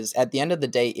thing. Is at the end of the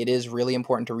day, it is really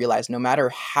important to realize, no matter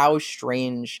how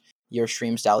strange your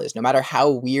stream style is, no matter how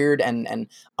weird and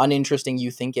uninteresting you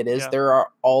think it is, Yeah. there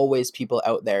are always people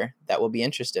out there that will be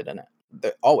interested in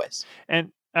it. Always.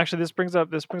 And actually, this brings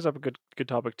up a good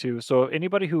topic too. So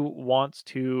anybody who wants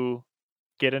to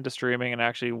get into streaming and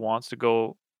actually wants to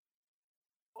go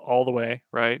all the way,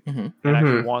 right? Mhm. And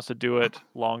actually Mhm. wants to do it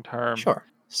long term. Sure.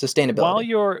 Sustainability.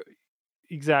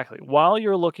 While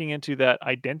you're looking into that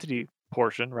identity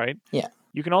portion, right? Yeah.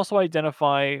 You can also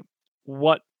identify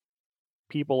what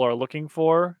people are looking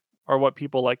for or what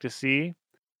people like to see.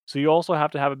 So you also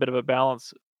have to have a bit of a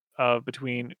balance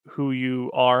between who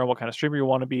you are and what kind of streamer you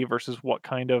want to be versus what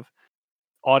kind of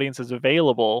audience is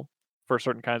available for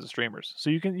certain kinds of streamers. So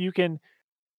you can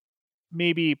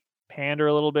maybe pander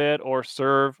a little bit or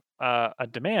serve a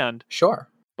demand. Sure.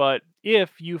 But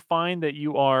if you find that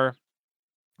you are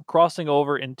crossing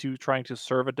over into trying to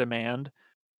serve a demand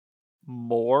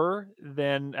more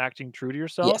than acting true to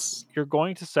yourself, Yes. you're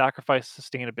going to sacrifice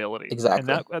sustainability.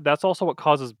 Exactly. And that's also what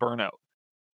causes burnout.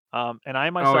 And I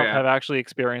myself yeah. have actually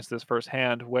experienced this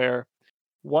firsthand, where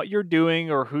what you're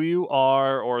doing or who you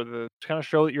are or the kind of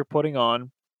show that you're putting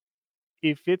on,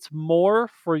 if it's more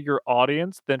for your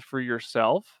audience than for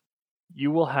yourself,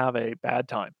 you will have a bad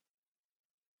time.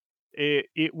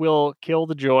 It will kill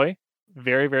the joy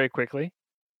very, very quickly.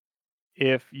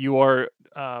 If you are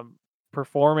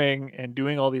performing and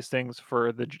doing all these things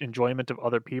for the enjoyment of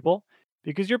other people,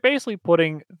 because you're basically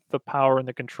putting the power and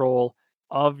the control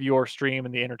of your stream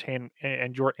and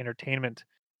your entertainment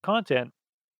content,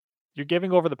 you're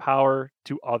giving over the power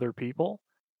to other people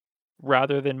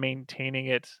rather than maintaining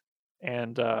it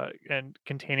and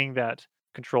containing that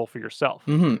control for yourself.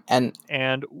 Mm-hmm.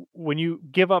 And when you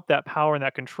give up that power and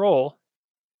that control,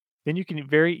 then you can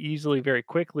very easily, very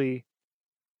quickly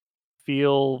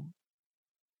feel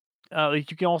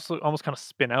like you can also almost kind of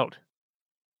spin out,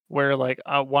 where like,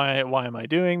 why am I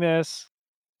doing this?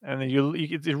 And then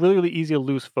it's really, really easy to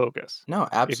lose focus No,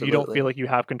 absolutely. if you don't feel like you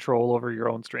have control over your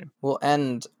own stream. Well,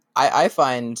 and I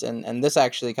find, and this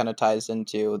actually kind of ties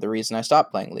into the reason I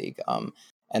stopped playing League.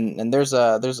 And there's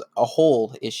a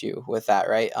whole issue with that,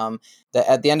 right? That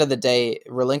at the end of the day,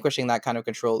 relinquishing that kind of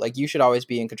control, like you should always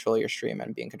be in control of your stream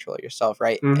and be in control of yourself,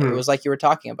 right? Mhm. It was like you were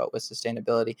talking about with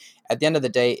sustainability. At the end of the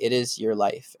day, it is your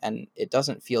life, and it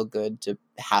doesn't feel good to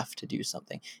have to do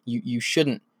something. You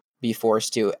shouldn't be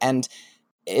forced to, and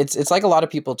it's like a lot of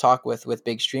people talk with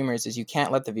big streamers, is you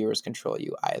can't let the viewers control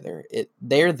you either.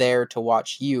 They're there to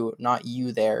watch you, not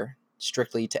you there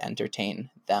strictly to entertain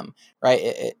them,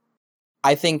 right?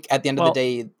 I think at the end of Well,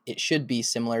 the day, it should be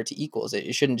similar to equals.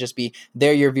 It shouldn't just be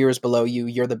they're your viewers below you,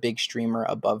 you're the big streamer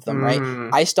above them, right?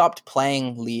 I stopped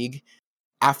playing League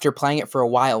after playing it for a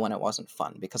while when it wasn't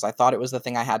fun because I thought it was the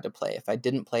thing I had to play. If I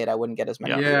didn't play it, I wouldn't get as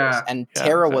many viewers. And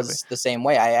Terra was the same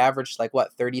way. I averaged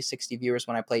 30, 60 viewers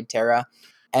when I played Terra,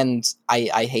 and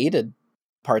I hated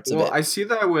parts of it. Well, I see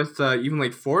that with even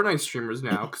Fortnite streamers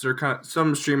now, because there are kind of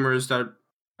some streamers that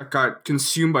got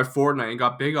consumed by Fortnite and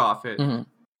got big off it. Mm-hmm.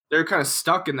 They're kind of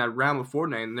stuck in that realm of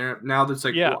Fortnite, and they're now that's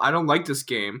well, I don't like this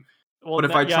game. But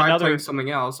if I try playing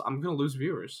something else, I'm gonna lose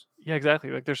viewers. Yeah,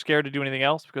 exactly. They're scared to do anything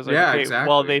else because exactly.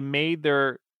 Well, they made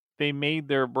their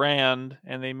brand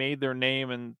and they made their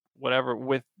name and whatever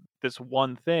with this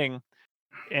one thing,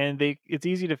 and it's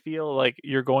easy to feel like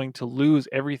you're going to lose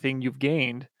everything you've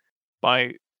gained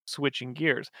by switching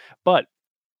gears. But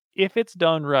if it's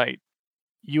done right,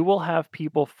 you will have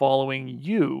people following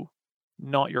you,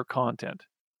 not your content.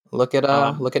 Look at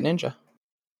Ninja.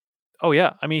 Oh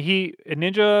yeah, I mean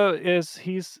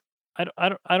he's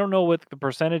I don't know what the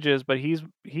percentage is, but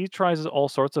he tries all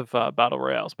sorts of battle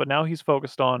royales, but now he's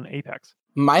focused on Apex.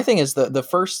 My thing is the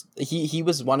first he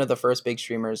was one of the first big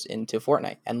streamers into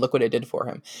Fortnite, and look what it did for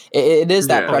him. It is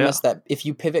that premise that if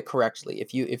you pivot correctly,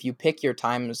 if you pick your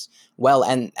times well,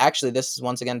 and actually this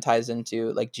once again ties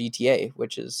into GTA,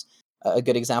 which is a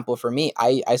good example for me.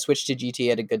 I switched to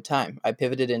GTA at a good time. I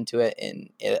pivoted into it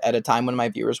at a time when my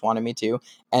viewers wanted me to,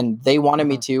 and they wanted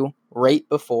me to right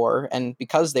before, and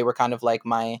because they were kind of like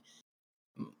my,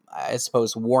 I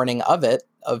suppose, warning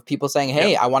of people saying,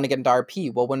 hey, I want to get into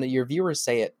RP. Well, when your viewers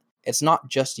say it, it's not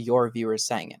just your viewers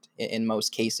saying it in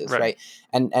most cases, right?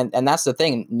 And that's the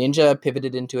thing. Ninja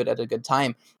pivoted into it at a good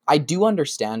time. I do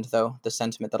understand, though, the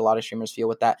sentiment that a lot of streamers feel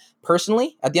with that.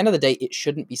 Personally, at the end of the day, it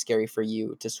shouldn't be scary for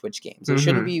you to switch games. It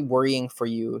shouldn't be worrying for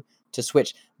you to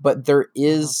switch. But there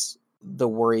is the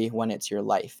worry when it's your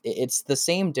life. It's the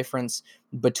same difference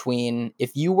between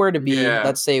if you were to be,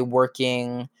 let's say,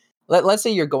 working... Let's say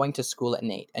you're going to school at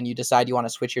NAIT and you decide you want to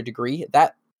switch your degree.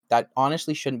 That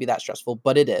honestly shouldn't be that stressful,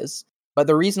 but it is. But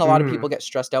the reason a lot of people get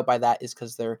stressed out by that is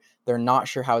because they're not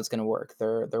sure how it's going to work.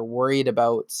 They're worried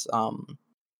about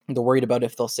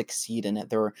if they'll succeed in it.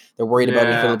 They're worried about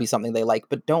if it'll be something they like.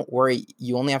 But don't worry,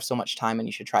 you only have so much time and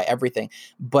you should try everything.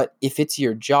 But if it's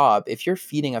your job, if you're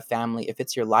feeding a family, if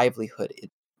it's your livelihood,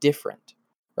 it's different.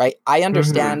 Right? I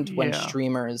understand when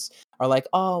streamers are like,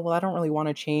 oh, well, I don't really want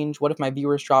to change. What if my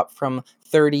viewers drop from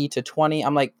 30 to 20?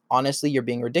 I'm like, honestly, you're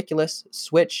being ridiculous.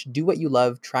 Switch, do what you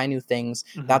love, try new things.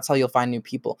 That's how you'll find new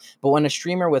people. But when a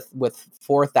streamer with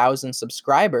 4,000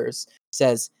 subscribers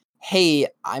says, hey,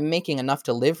 I'm making enough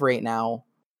to live right now.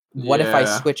 What if I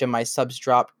switch and my subs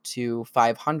drop to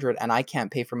 500 and I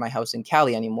can't pay for my house in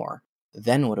Cali anymore?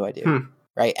 Then what do I do?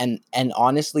 Right? And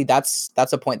honestly, that's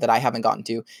a point that I haven't gotten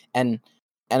to. And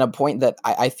a point that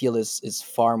I feel is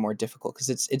far more difficult because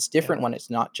it's different when it's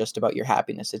not just about your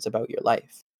happiness, it's about your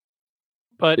life.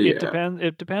 But it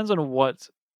depends on what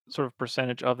sort of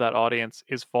percentage of that audience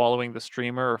is following the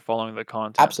streamer or following the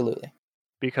content. Absolutely.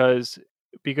 Because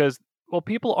well,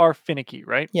 people are finicky,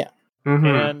 right? Yeah.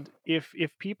 And if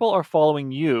people are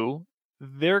following you,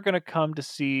 they're going to come to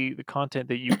see the content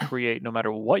that you create no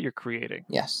matter what you're creating.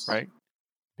 Yes. Right?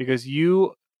 Because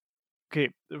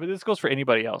this goes for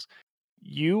anybody else.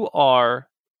 You are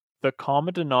the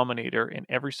common denominator in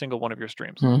every single one of your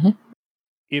streams.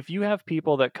 If you have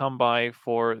people that come by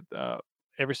for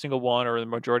every single one or the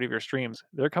majority of your streams,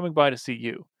 they're coming by to see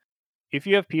you. If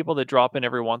you have people that drop in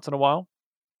every once in a while,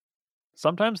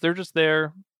 sometimes they're just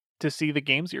there to see the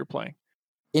games that you're playing.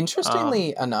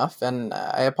 Interestingly enough, and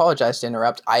I apologize to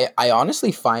interrupt, I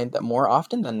honestly find that more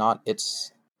often than not,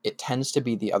 it tends to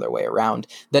be the other way around.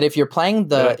 That if you're playing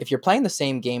the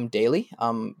same game daily,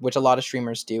 which a lot of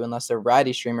streamers do, unless they're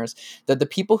variety streamers, that the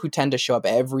people who tend to show up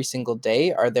every single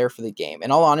day are there for the game.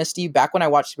 In all honesty, back when I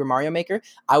watched Super Mario Maker,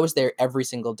 I was there every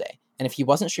single day. And if he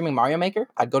wasn't streaming Mario Maker,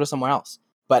 I'd go to somewhere else.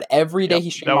 But every day he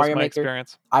streamed Mario Maker,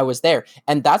 experience. I was there.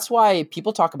 And that's why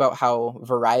people talk about how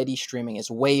variety streaming is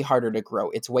way harder to grow.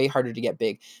 It's way harder to get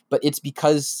big. But it's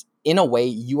because in a way,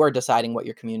 you are deciding what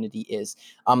your community is.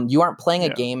 You aren't playing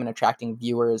a game and attracting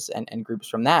viewers and groups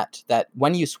from that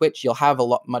when you switch, you'll have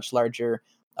a much larger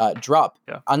drop.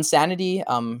 Unsanity,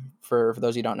 for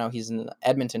those who don't know, he's an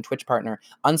Edmonton Twitch partner.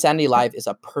 Unsanity Live is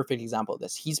a perfect example of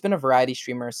this. He's been a variety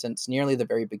streamer since nearly the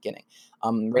very beginning.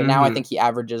 Right now, I think he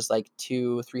averages like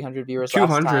 200-300 viewers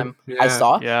last time I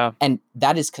saw. Yeah. And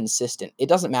that is consistent. It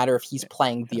doesn't matter if he's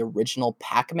playing the original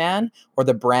Pac-Man or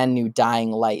the brand new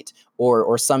Dying Light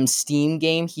or some Steam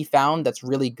game he found that's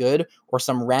really good or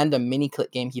some random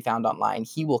mini-clip game he found online.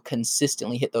 He will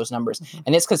consistently hit those numbers.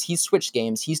 And it's because he's switched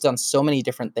games. He's done so many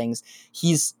different things.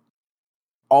 He's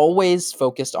always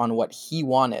focused on what he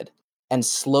wanted and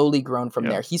slowly grown from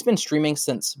there. He's been streaming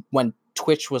since when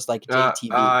Twitch was like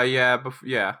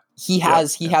JTV. He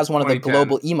has one of the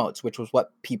global emotes, which was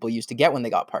what people used to get when they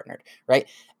got partnered, right?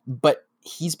 But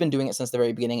he's been doing it since the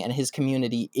very beginning, and his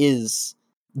community is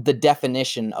the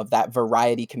definition of that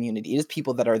variety community. It is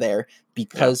people that are there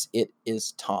because it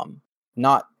is Tom,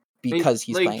 not because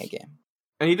he's playing a game.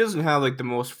 And he doesn't have like the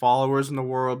most followers in the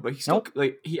world, but he's still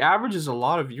like he averages a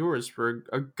lot of viewers for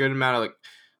a good amount of like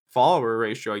follower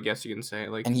ratio, I guess you can say.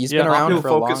 Like, and he's been around for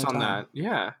a long time. Focus on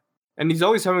that, and he's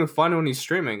always having fun when he's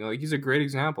streaming. Like, he's a great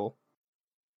example.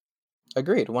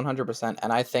 Agreed, 100%.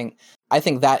 And I think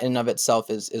that in and of itself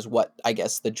is what I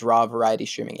guess the draw of variety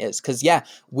streaming is. Because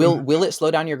will it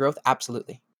slow down your growth?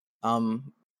 Absolutely.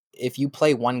 If you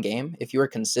play one game, if you are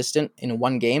consistent in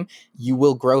one game, you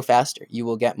will grow faster. You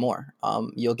will get more.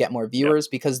 You'll get more viewers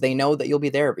because they know that you'll be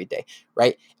there every day,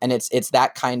 right? And it's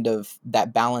that kind of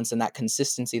that balance and that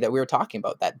consistency that we were talking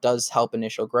about that does help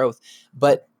initial growth.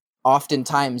 But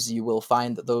oftentimes you will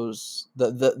find that those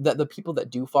the people that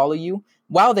do follow you,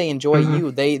 while they enjoy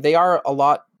you, they are a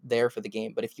lot there for the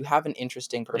game. But if you have an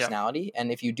interesting personality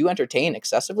and if you do entertain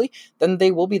excessively, then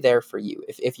they will be there for you.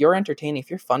 If you're entertaining, if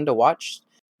you're fun to watch,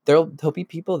 there'll be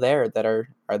people there that are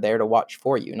there to watch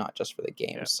for you, not just for the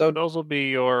game. Yeah. So those will be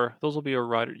your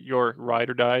ride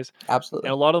or dies. Absolutely.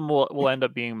 And a lot of them will end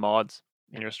up being mods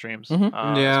in your streams.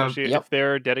 Especially if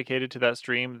they're dedicated to that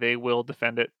stream, they will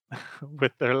defend it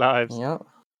with their lives. Yeah.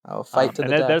 I'll fight to the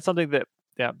death. That's something that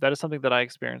is something that I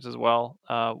experienced as well.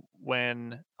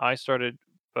 When I started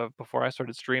before I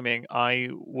started streaming, I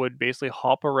would basically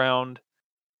hop around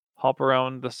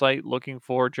the site looking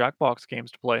for Jackbox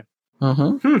games to play.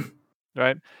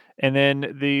 Right, and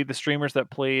then the streamers that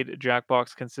played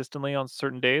Jackbox consistently on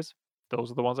certain days,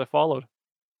 those are the ones I followed.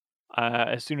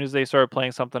 As soon as they started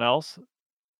playing something else,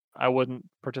 I wouldn't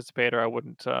participate or I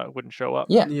wouldn't show up.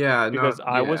 Because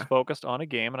I was focused on a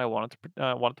game and I wanted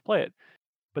to play it.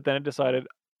 But then I decided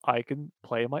I could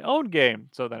play my own game,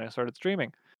 so then I started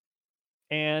streaming.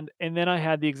 And then I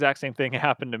had the exact same thing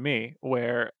happen to me,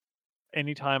 where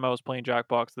anytime I was playing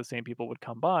Jackbox, the same people would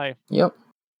come by.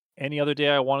 Any other day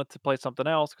I wanted to play something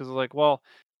else because I was like, well,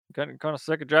 I'm kind of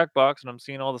sick of Jackbox and I'm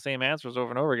seeing all the same answers over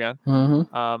and over again.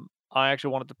 I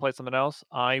actually wanted to play something else.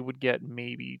 I would get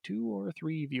maybe 2 or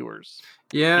 3 viewers.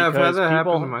 Yeah, I've had that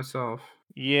happen to myself.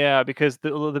 Yeah, because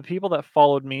the people that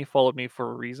followed me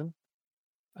for a reason.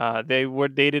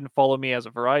 They didn't follow me as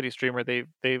a variety streamer.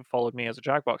 They followed me as a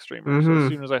Jackbox streamer. So as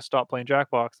soon as I stopped playing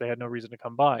Jackbox, they had no reason to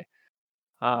come by,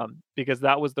 because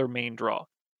that was their main draw.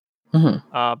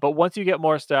 But once you get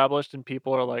more established and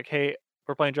people are like, "Hey,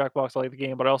 we're playing Jackbox. I like the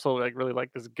game, but I also really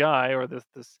like this guy or this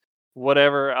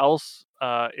whatever else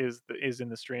is in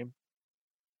the stream."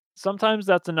 Sometimes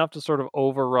that's enough to sort of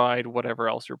override whatever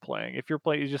else you're playing. If you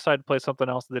decide to play something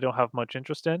else that they don't have much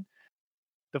interest in.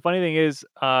 The funny thing is,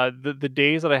 the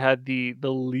days that I had the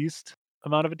least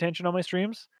amount of attention on my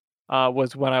streams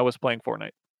was when I was playing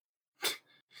Fortnite.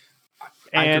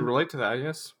 I can relate to that,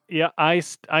 yes. Yeah, I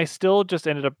still just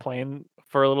ended up playing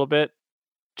for a little bit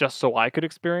just so I could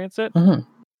experience it.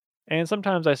 And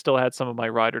sometimes I still had some of my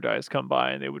ride or dies come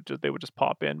by and they would just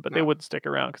pop in, but they wouldn't stick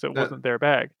around because it wasn't their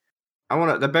bag.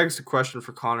 That begs the question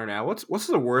for Connor now. What's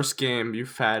the worst game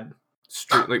you've had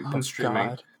been streaming?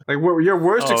 God. Like, what your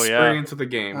worst experience with the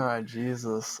game? Oh,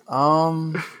 Jesus.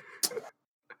 God,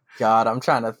 I'm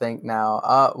trying to think now.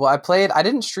 Well, I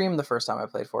didn't stream the first time I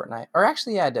played Fortnite. Or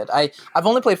actually, yeah, I did. I've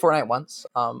only played Fortnite once.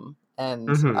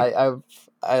 And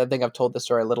I think I've told this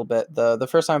story a little bit. The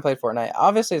first time I played Fortnite,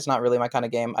 obviously it's not really my kind of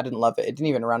game. I didn't love it. It didn't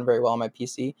even run very well on my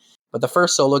PC. But the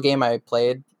first solo game I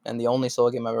played, and the only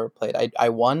solo game I've ever played, I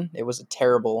won. It was a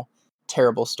terrible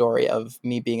story of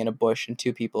me being in a bush and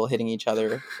 2 people hitting each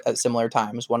other at similar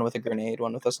times, one with a grenade,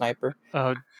 one with a sniper.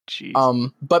 Oh,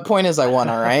 jeez. But point is I won,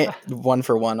 all right? 1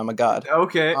 for 1, I'm a god.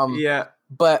 Okay, yeah.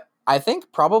 But I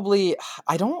think probably,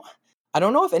 I don't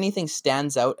know if anything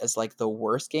stands out as like the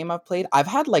worst game I've played. I've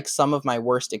had like some of my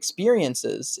worst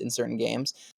experiences in certain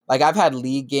games. Like I've had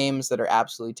League games that are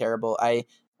absolutely terrible. I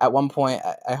at one point,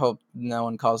 I hope no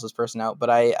one calls this person out, but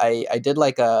I did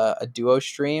like a duo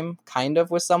stream kind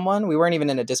of with someone. We weren't even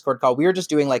in a Discord call. We were just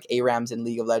doing like ARAMs in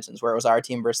League of Legends, where it was our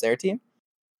team versus their team,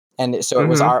 and so it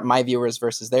was my viewers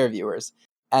versus their viewers,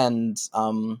 and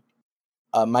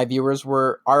my viewers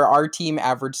were our team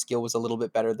average skill was a little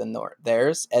bit better than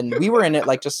theirs, and we were in it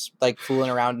like just like fooling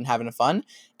around and having fun,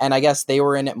 and I guess they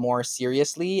were in it more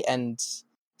seriously, and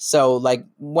so like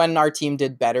when our team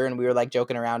did better and we were like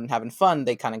joking around and having fun,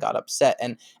 they kind of got upset.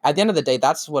 And at the end of the day,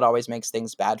 that's what always makes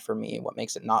things bad for me. What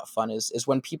makes it not fun is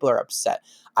when people are upset.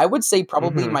 I would say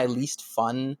probably my least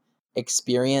fun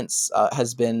experience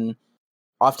has been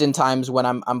oftentimes when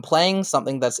I'm playing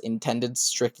something that's intended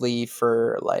strictly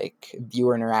for like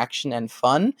viewer interaction and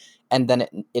fun, and then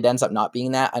it ends up not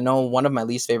being that. I know one of my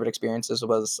least favorite experiences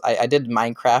was I did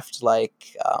Minecraft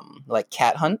like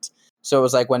cat hunt. So it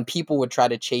was like when people would try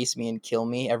to chase me and kill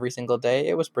me every single day,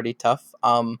 it was pretty tough.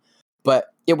 But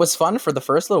it was fun for the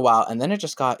first little while, and then it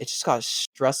just got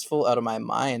stressful out of my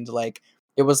mind. Like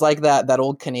it was like that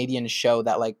old Canadian show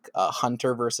that like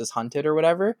Hunter versus Hunted or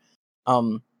whatever.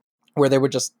 Where they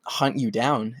would just hunt you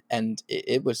down, and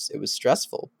it was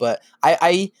stressful. But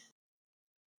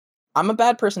I'm a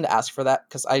bad person to ask for that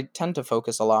because I tend to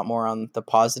focus a lot more on the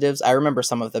positives. I remember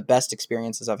some of the best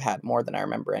experiences I've had more than I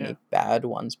remember any bad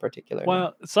ones particularly.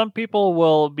 Well, some people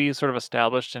will be sort of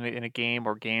established in a game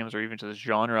or games or even to this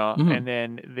genre, and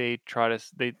then they try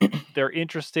to they're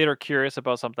interested or curious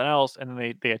about something else, and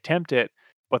then they attempt it,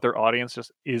 but their audience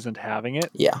just isn't having it.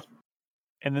 Yeah.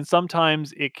 And then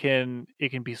sometimes it can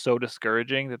be so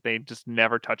discouraging that they just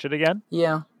never touch it again.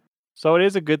 Yeah. So it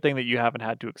is a good thing that you haven't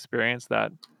had to experience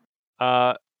that.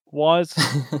 I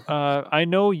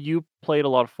know you played a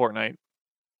lot of Fortnite.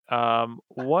 At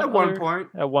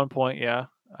one point, yeah.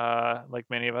 Like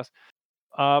many of us.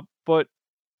 But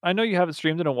I know you haven't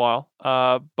streamed in a while.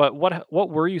 But what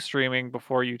were you streaming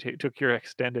before you took your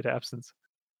extended absence?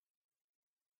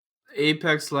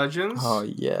 Apex Legends. Oh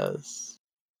yes.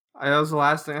 That was the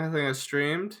last thing I think I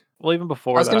streamed. Well, even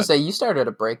before that. I was going to say, you started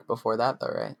a break before that, though,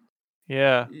 right?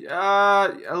 Yeah.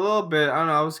 A little bit. I don't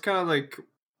know. I was kind of like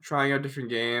trying out different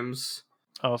games.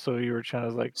 Oh, so you were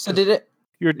trying to like... So did it...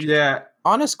 Yeah.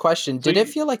 Honest question. Did it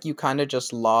feel like you kind of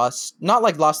just lost... Not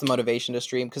like lost the motivation to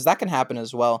stream, because that can happen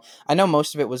as well. I know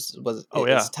most of it was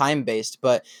time-based,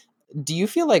 but... Do you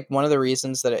feel like one of the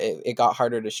reasons that it got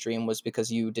harder to stream was because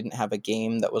you didn't have a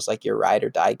game that was like your ride or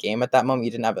die game at that moment?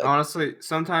 You didn't have Honestly,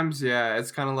 sometimes, yeah.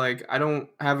 It's kind of like I don't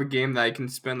have a game that I can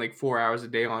spend like 4 hours a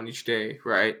day on each day,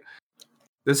 right?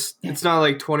 It's not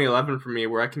like 2011 for me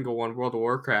where I can go on World of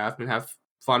Warcraft and have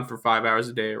fun for 5 hours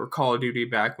a day, or Call of Duty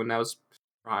back when that was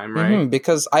prime, right?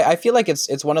 Because I feel like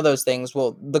it's one of those things.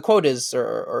 Well, the quote is,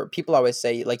 or people always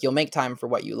say, like, you'll make time for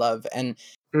what you love, and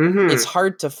it's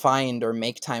hard to find or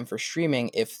make time for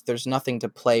streaming if there's nothing to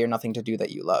play or nothing to do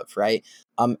that you love, right?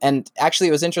 And actually,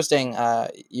 it was interesting.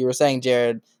 You were saying,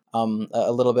 Jared,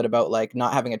 a little bit about like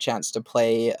not having a chance to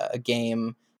play a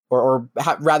game, or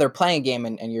rather playing a game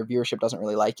and your viewership doesn't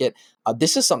really like it.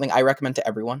 This is something I recommend to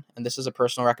everyone, and this is a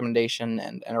personal recommendation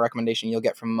and a recommendation you'll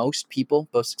get from most people,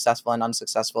 both successful and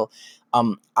unsuccessful.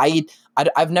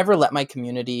 I've never let my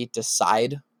community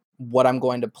decide what I'm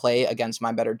going to play against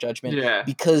my better judgment. Yeah.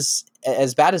 Because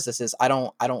as bad as this is, I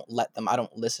don't let them. I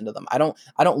don't listen to them. I don't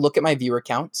look at my viewer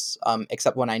counts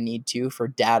except when I need to for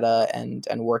data and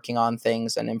working on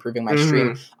things and improving my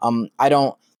stream. I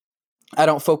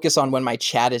don't focus on when my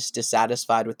chat is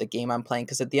dissatisfied with the game I'm playing,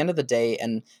 because at the end of the day,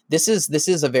 and this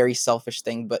is a very selfish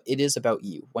thing, but it is about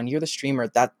you. When you're the streamer,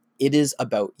 that it is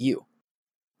about you.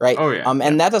 Right. Oh, yeah.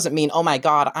 And that doesn't mean, oh my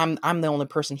God, I'm the only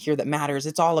person here that matters.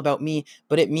 It's all about me.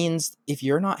 But it means if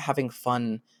you're not having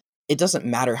fun, it doesn't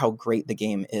matter how great the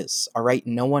game is. All right.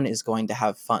 No one is going to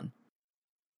have fun.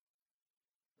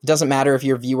 It doesn't matter if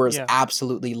your viewers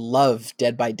absolutely love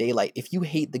Dead by Daylight. If you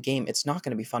hate the game, it's not going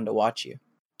to be fun to watch you.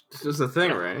 This is the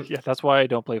thing, right? Yeah, that's why I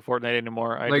don't play Fortnite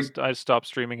anymore. I stopped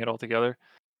streaming it altogether.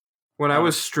 When I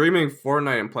was streaming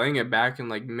Fortnite and playing it back in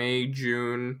like May,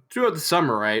 June, throughout the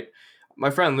summer, right? My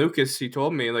friend Lucas, he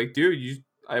told me, like, dude,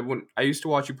 I used to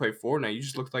watch you play Fortnite. You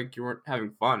just looked like you weren't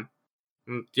having fun.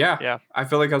 And yeah. I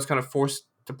feel like I was kind of forced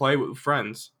to play with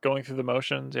friends. Going through the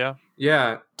motions, yeah.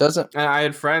 Yeah. And I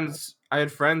had friends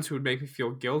who would make me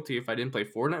feel guilty if I didn't play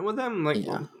Fortnite with them. I'm like,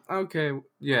 well, okay,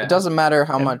 yeah. It doesn't matter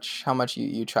how much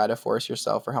you try to force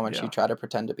yourself or how much you try to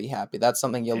pretend to be happy. That's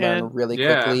something you'll learn really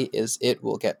quickly, is it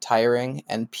will get tiring,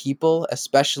 and people,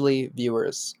 especially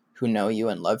viewers who know you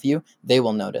and love you, they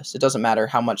will notice. It doesn't matter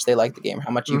how much they like the game,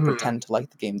 how much you pretend to like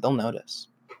the game, they'll notice.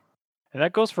 And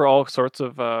that goes for all sorts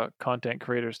of content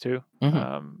creators too.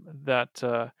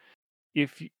 That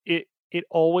if it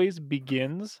always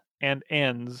begins and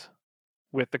ends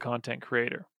with the content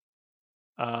creator.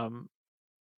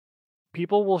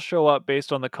 People will show up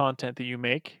based on the content that you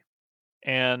make,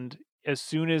 and as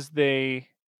soon as you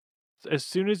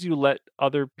let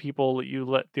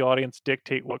the audience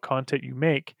dictate what content you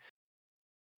make,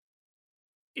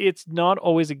 it's not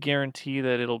always a guarantee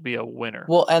that it'll be a winner.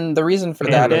 Well, and the reason for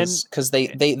that is because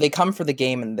they come for the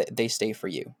game and they stay for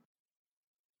you.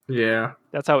 Yeah,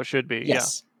 that's how it should be.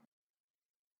 Yes. Yeah.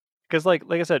 Because like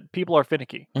I said, people are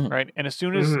finicky, right? And as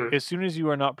soon as you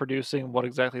are not producing what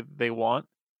exactly they want,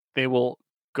 they will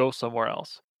go somewhere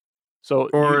else. So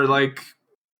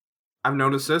I've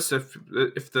noticed this: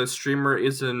 if the streamer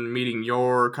isn't meeting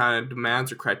your kind of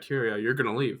demands or criteria, you're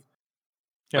gonna leave.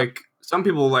 Yeah. Like some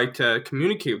people like to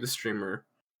communicate with the streamer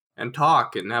and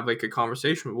talk and have like a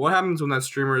conversation. But what happens when that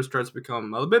streamer starts to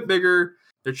become a little bit bigger?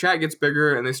 Their chat gets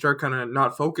bigger, and they start kind of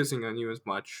not focusing on you as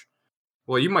much.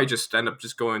 Well, you might just end up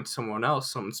just going to someone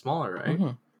else, something smaller, right? Mm-hmm.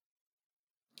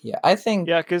 Yeah, I think...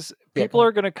 Yeah, because people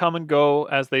are going to come and go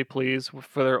as they please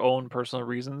for their own personal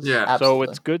reasons. Yeah, absolutely.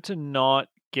 So it's good to not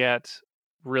get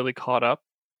really caught up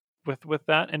with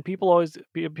that. And people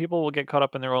will get caught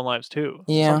up in their own lives too.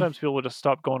 Yeah. So sometimes people will just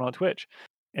stop going on Twitch.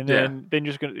 And then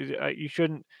you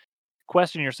shouldn't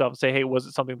question yourself and say, hey, was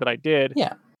it something that I did?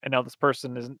 Yeah. And now this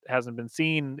person hasn't been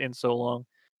seen in so long.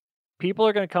 People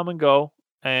are going to come and go.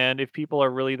 And if people are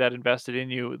really that invested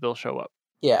in you, they'll show up.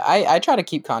 Yeah, I try to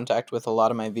keep contact with a lot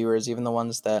of my viewers, even the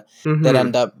ones that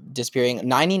end up disappearing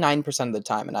 99% of the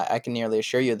time, and I can nearly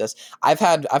assure you this. I've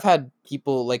had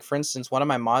people, like, for instance, one of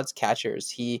my mods,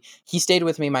 Catchers, he stayed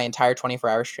with me my entire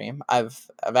 24-hour stream. I've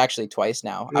actually twice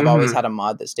now. I've always had a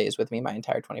mod that stays with me my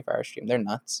entire 24-hour stream. They're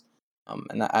nuts.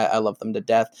 And I love them to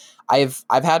death. I've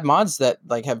had mods that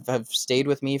like have stayed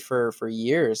with me for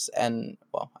years, and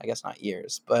well, I guess not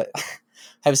years, but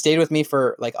have stayed with me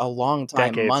for like a long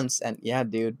time, decades. Months, and yeah,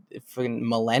 dude, fucking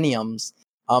millenniums.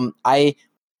 I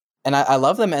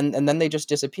love them, and then they just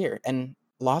disappear. And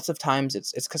lots of times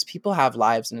it's because people have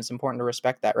lives, and it's important to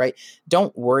respect that, right?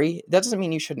 Don't worry. That doesn't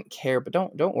mean you shouldn't care, but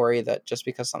don't worry that just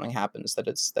because something happens that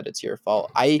it's your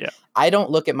fault. I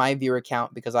don't look at my viewer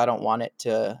count because I don't want it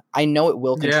to. I know it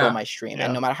will control my stream,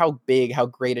 and no matter how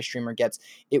great a streamer gets,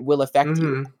 it will affect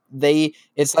you.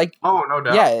 It's like, oh, no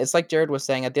doubt. Yeah, it's like Jared was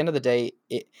saying. At the end of the day,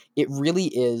 it really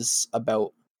is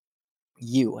about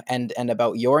you and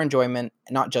about your enjoyment,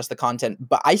 not just the content.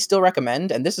 But I still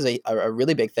recommend, and this is a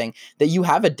really big thing, that you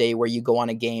have a day where you go on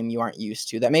a game you aren't used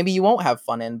to, that maybe you won't have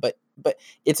fun in, but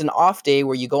it's an off day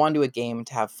where you go onto a game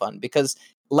to have fun. Because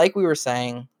like we were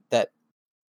saying, that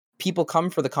people come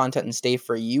for the content and stay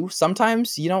for you.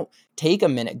 Sometimes you don't take a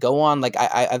minute, go on, like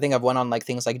I think I've went on like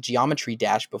things like Geometry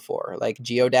Dash before, like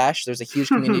Geodash. There's a huge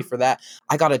community for that.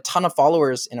 I got a ton of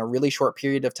followers in a really short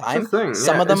period of time.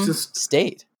 Some of them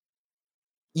stayed,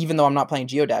 even though I'm not playing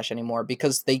Geodash anymore,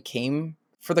 because they came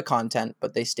for the content,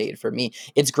 but they stayed for me.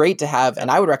 It's great to have, and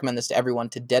I would recommend this to everyone,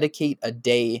 to dedicate a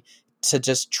day to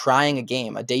just trying a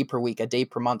game, a day per week, a day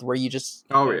per month, where you just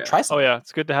try something. Oh yeah,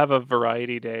 it's good to have a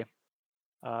variety day.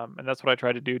 And that's what I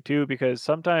try to do too, because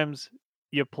sometimes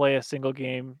you play a single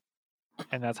game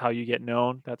and that's how you get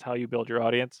known. That's how you build your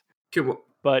audience.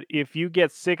 But if you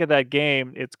get sick of that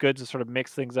game, it's good to sort of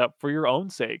mix things up for your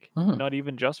own sake, not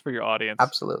even just for your audience.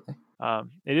 Absolutely.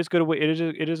 It is good.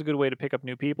 It is a good way to pick up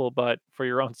new people, but for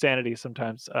your own sanity,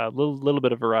 sometimes a little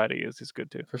bit of variety is good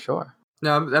too. For sure.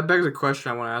 Now that begs a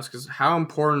question I want to ask: is how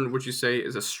important would you say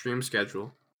is a stream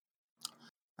schedule?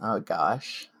 Oh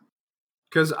gosh.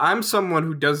 Because I'm someone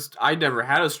who I never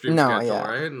had a stream schedule,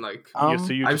 right? And like,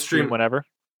 so you just stream whenever.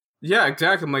 Yeah,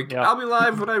 exactly. I'm like, I'll be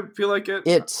live when I feel like it.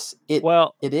 It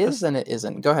is and it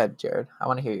isn't. Go ahead, Jared. I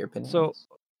want to hear your opinion. So,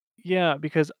 yeah,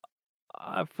 because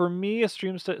for me, a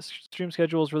stream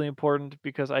schedule is really important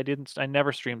because I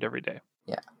never streamed every day.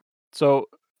 Yeah. So,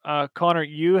 Connor,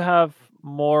 you have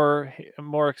more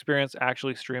experience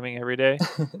actually streaming every day.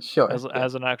 Sure.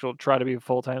 As an actual try to be a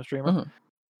full-time streamer.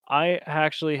 I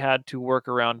actually had to work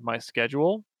around my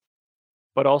schedule,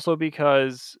 but also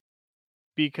because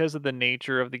of the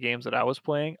nature of the games that I was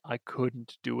playing, I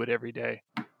couldn't do it every day.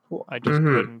 Cool. I just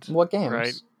couldn't. What games?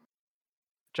 Right?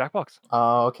 Jackbox.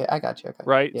 Oh, okay. I got you.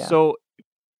 Right? Yeah. So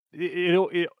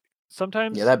it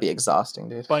sometimes... Yeah, that'd be exhausting,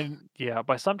 dude.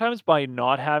 Sometimes by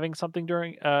not having something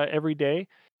during every day,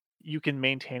 you can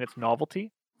maintain its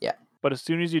novelty. Yeah. But as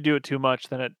soon as you do it too much,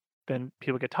 then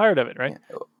people get tired of it, right?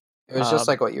 Yeah. It was just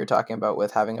like what you were talking about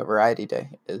with having a variety day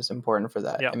is important for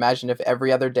that. Yeah. Imagine if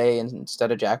every other day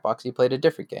instead of Jackbox you played a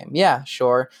different game. Yeah,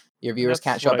 sure. Your viewers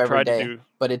can't show up every day,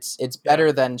 but it's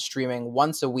better than streaming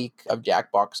once a week of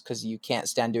Jackbox because you can't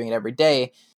stand doing it every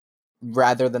day.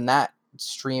 Rather than that,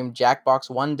 stream Jackbox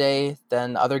one day,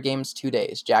 then other games 2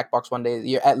 days. Jackbox one day.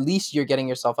 You're getting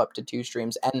yourself up to 2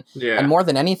 streams, and more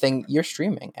than anything, you're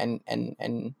streaming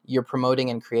and you're promoting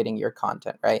and creating your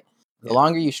content, right? The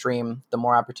longer you stream, the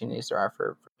more opportunities there are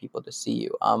for people to see you.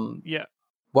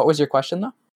 What was your question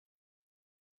though?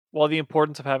 Well, the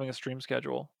importance of having a stream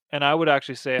schedule. And I would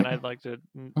actually say, and I'd like to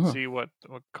see what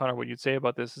Connor, what you'd say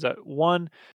about this, is that one,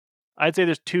 I'd say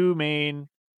there's two main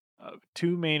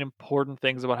important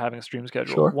things about having a stream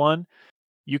schedule. Sure. One,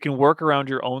 you can work around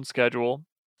your own schedule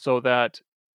so that,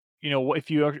 if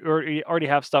you already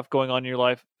have stuff going on in your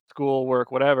life, school,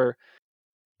 work, whatever,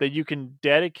 that you can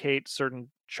dedicate certain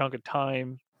chunk of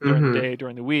time during the day,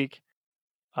 during the week.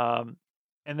 And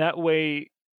that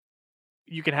way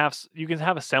you can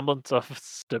have a semblance of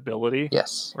stability.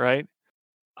 Yes. Right.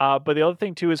 But the other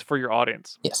thing too is for your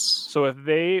audience. Yes. So if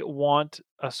they want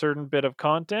a certain bit of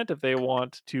content, if they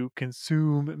want to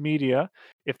consume media,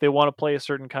 if they want to play a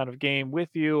certain kind of game with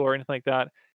you or anything like that,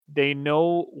 they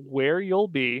know where you'll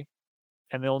be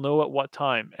and they'll know at what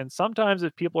time. And sometimes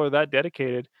if people are that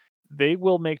dedicated, they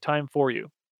will make time for you.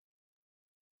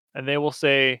 And they will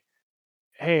say,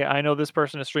 hey, I know this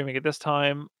person is streaming at this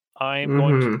time. I'm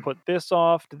going to put this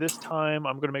off to this time.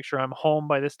 I'm going to make sure I'm home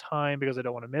by this time because I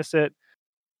don't want to miss it.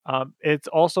 It's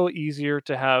also easier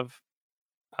to have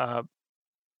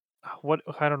what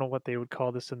I don't know what they would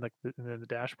call this in the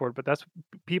dashboard, but that's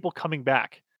people coming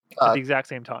back at the exact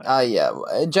same time.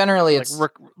 Generally like it's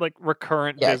like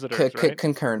recurrent visitors, right?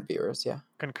 Concurrent viewers, yeah.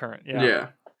 Concurrent, yeah.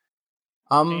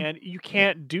 And you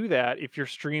can't do that if you're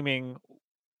streaming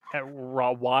at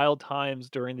wild times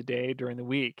during the day, during the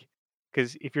week.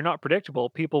 Because if you're not predictable,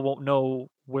 people won't know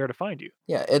where to find you.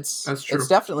 Yeah, it's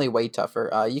definitely way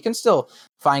tougher. You can still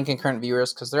find concurrent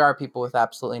viewers because there are people with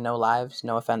absolutely no lives.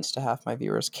 No offense to half my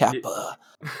viewers, Kappa.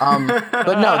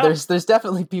 But no, there's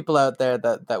definitely people out there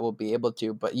that will be able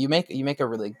to. But you make a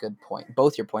really good point.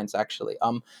 Both your points actually.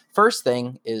 First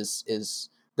thing is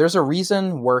there's a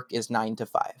reason work is 9 to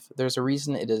 5. There's a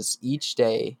reason it is each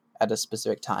day at a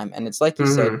specific time. And it's like you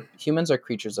said, humans are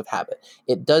creatures of habit.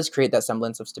 It does create that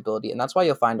semblance of stability. And that's why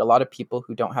you'll find a lot of people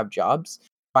who don't have jobs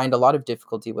find a lot of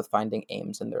difficulty with finding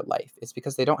aims in their life. It's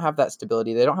because they don't have that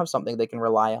stability. They don't have something they can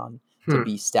rely on to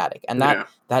be static. And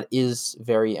that is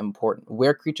very important.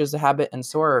 We're creatures of habit, and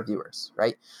so are our viewers,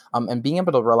 right? And being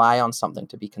able to rely on something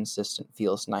to be consistent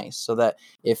feels nice. So that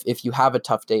if you have a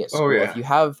tough day at school, if you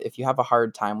have a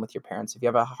hard time with your parents, if you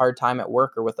have a hard time at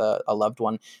work or with a loved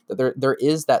one, that there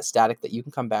is that static that you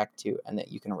can come back to and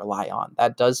that you can rely on.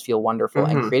 That does feel wonderful.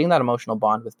 And creating that emotional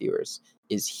bond with viewers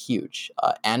is huge.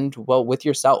 And with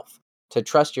yourself, to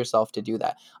trust yourself to do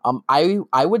that.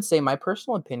 I would say my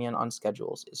personal opinion on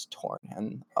schedules is torn,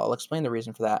 and I'll explain the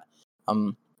reason for that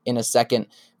in a second.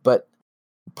 But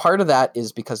part of that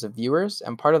is because of viewers,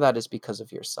 and part of that is because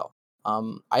of yourself.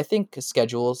 I think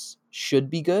schedules should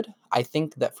be good. I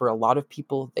think that for a lot of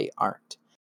people, they aren't.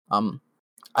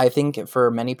 I think for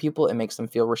many people, it makes them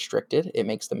feel restricted. It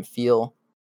makes them feel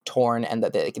torn, and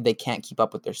that they can't keep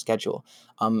up with their schedule.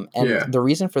 The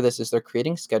reason for this is they're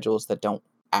creating schedules that don't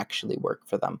actually work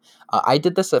for them. I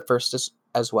did this at first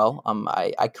as well.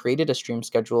 I created a stream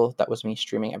schedule that was me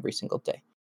streaming every single day.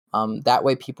 That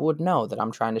way people would know that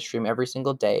I'm trying to stream every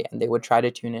single day, and they would try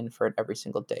to tune in for it every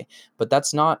single day. But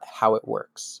that's not how it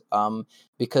works.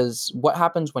 Because what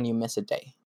happens when you miss a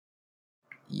day?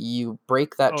 You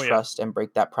break that trust and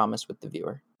break that promise with the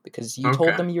viewer, because you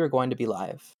told them you were going to be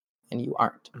live and you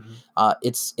aren't.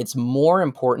 It's more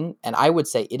important, and I would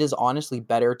say it is honestly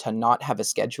better to not have a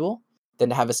schedule than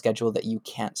to have a schedule that you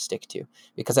can't stick to,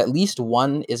 because at least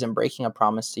one isn't breaking a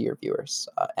promise to your viewers.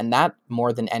 And that,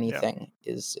 more than anything,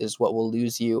 is what will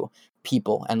lose you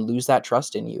people and lose that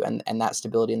trust in you and that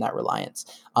stability and that reliance.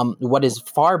 What is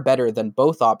far better than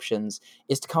both options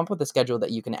is to come up with a schedule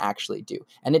that you can actually do.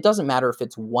 And it doesn't matter if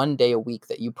it's one day a week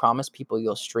that you promise people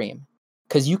you'll stream,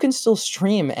 because you can still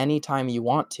stream anytime you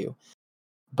want to,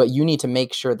 but you need to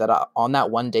make sure that on that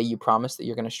one day you promise that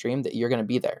you're going to stream, that you're going to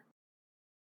be there,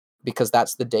 because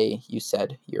that's the day you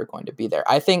said you're going to be there.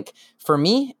 I think for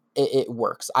me, it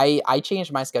works. I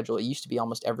changed my schedule. It used to be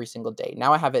almost every single day.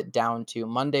 Now I have it down to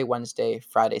Monday, Wednesday,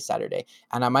 Friday, Saturday.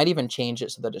 And I might even change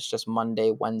it so that it's just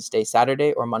Monday, Wednesday,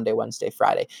 Saturday, or Monday, Wednesday,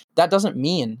 Friday. That doesn't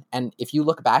mean, and if you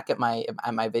look back at my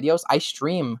videos, I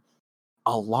stream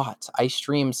a lot. I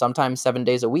stream sometimes 7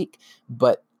 days a week,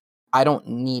 but I don't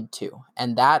need to.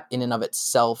 And that in and of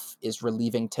itself is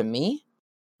relieving to me,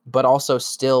 but also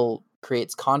still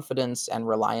creates confidence and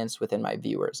reliance within my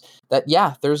viewers that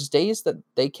there's days that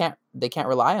they can't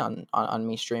rely on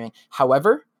me streaming.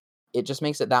 However, it just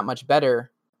makes it that much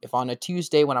better if on a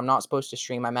Tuesday when I'm not supposed to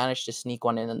stream, I manage to sneak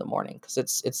one in the morning, because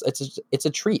it's a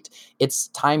treat. It's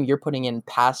time you're putting in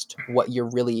past what you're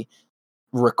really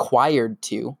required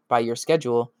to by your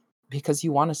schedule, because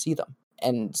you want to see them.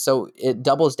 And so it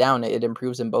doubles down. It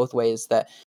improves in both ways, that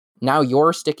now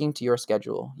you're sticking to your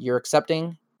schedule. You're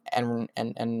accepting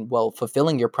and well,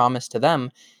 fulfilling your promise to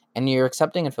them, and you're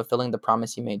accepting and fulfilling the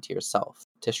promise you made to yourself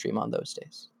to stream on those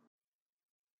days.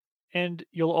 And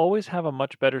you'll always have a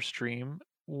much better stream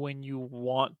when you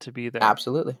want to be there.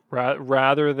 Absolutely.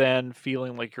 Rather than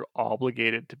feeling like you're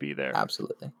obligated to be there.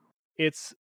 Absolutely.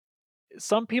 It's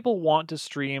some people want to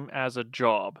stream as a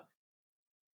job,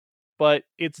 but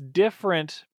it's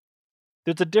different.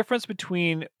 There's a difference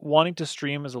between wanting to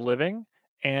stream as a living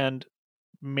and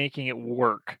making it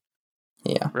work.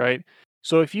 Yeah. Right?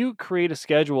 So if you create a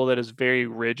schedule that is very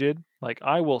rigid, like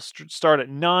I will start at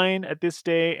 9 at this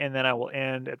day, and then I will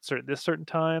end at this certain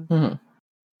time. Mm-hmm.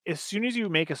 As soon as you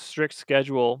make a strict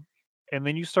schedule, and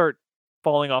then you start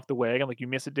falling off the wagon, like you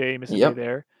miss a day, day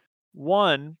there.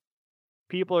 One,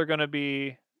 people are going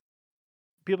to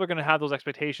have those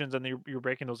expectations, and you're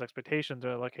breaking those expectations.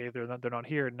 They're like, hey, they're not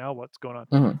here now. What's going on?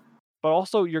 Mm-hmm. But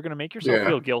also, you're going to make yourself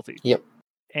feel guilty. Yep.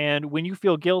 And when you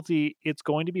feel guilty, it's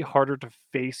going to be harder to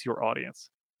face your audience.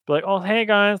 Be like, oh, hey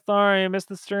guys, sorry, I missed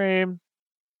the stream.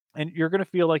 And you're going to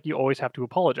feel like you always have to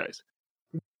apologize.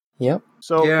 Yep.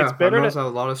 So it's better to a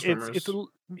lot of streamers.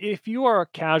 If you are a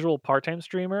casual part-time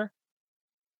streamer,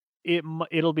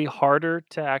 it'll be harder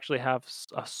to actually have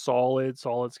a solid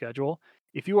schedule.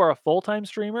 If you are a full-time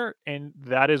streamer and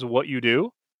that is what you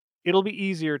do, it'll be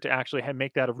easier to actually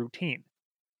make that a routine.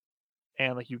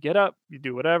 And like you get up, you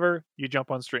do whatever, you jump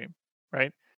on stream,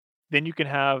 right? Then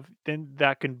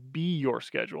that can be your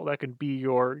schedule. That can be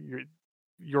your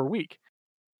week.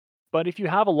 But if you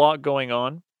have a lot going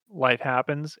on, life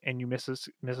happens, and you miss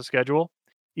a schedule,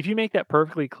 if you make that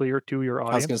perfectly clear to your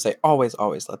audience, I was going to say,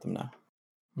 always let them know.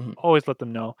 Mm-hmm. Always let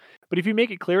them know. But if you make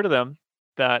it clear to them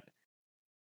that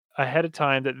ahead of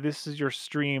time that this is your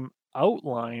stream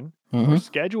outline or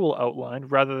schedule outline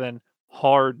rather than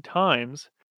hard times,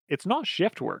 it's not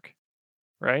shift work,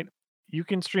 right? You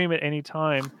can stream at any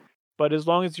time, but as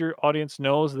long as your audience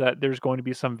knows that there's going to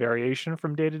be some variation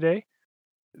from day to day,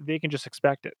 they can just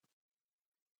expect it.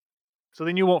 So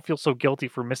then you won't feel so guilty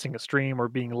for missing a stream or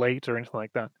being late or anything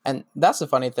like that. And that's the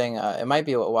funny thing. It might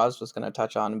be what Waz was going to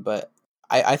touch on, but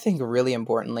I think really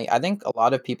importantly, I think a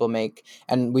lot of people make,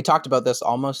 and we talked about this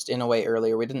almost in a way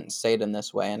earlier, we didn't say it in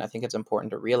this way, and I think it's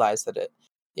important to realize that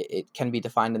it can be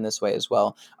defined in this way as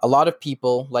well. A lot of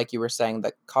people, like you were saying,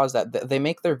 that cause that, they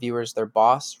make their viewers their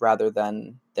boss rather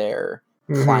than their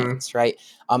clients, right?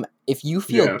 If you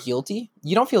feel guilty,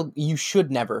 you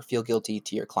should never feel guilty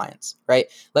to your clients, right?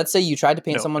 Let's say you tried to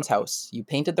paint someone's house, you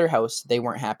painted their house, they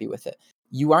weren't happy with it.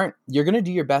 You're going to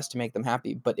do your best to make them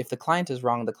happy, but if the client is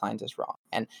wrong, the client is wrong.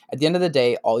 And at the end of the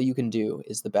day, all you can do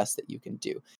is the best that you can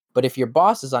do. But if your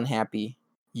boss is unhappy,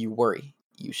 you worry,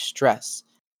 you stress,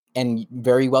 and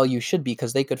very well you should be,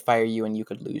 because they could fire you and you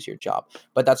could lose your job.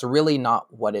 But that's really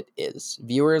not what it is.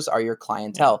 Viewers are your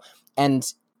clientele. And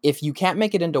if you can't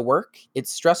make it into work,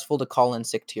 it's stressful to call in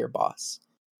sick to your boss.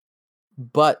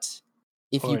 But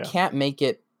if you can't make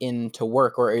it into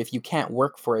work, or if you can't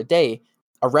work for a day,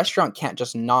 a restaurant can't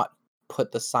just not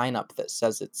put the sign up that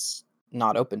says it's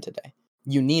not open today.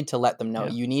 You need to let them know.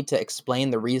 You need to explain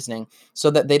the reasoning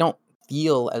so that they don't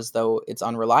feel as though it's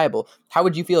unreliable. How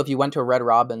would you feel if you went to a Red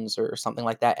Robin's or something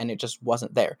like that and it just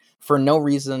wasn't there for no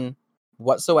reason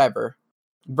whatsoever?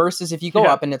 Versus if you go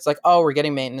up and it's like, oh, we're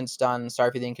getting maintenance done.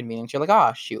 Sorry for the inconvenience. You're like,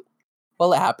 oh, shoot.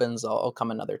 Well, it happens. I'll come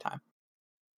another time.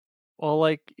 Well,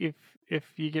 like if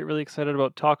you get really excited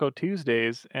about Taco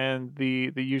Tuesdays and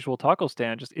the usual taco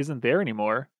stand just isn't there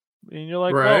anymore, and you're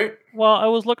like, well, I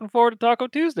was looking forward to Taco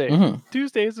Tuesday.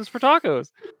 Tuesdays is for tacos.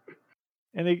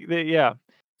 And they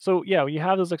So you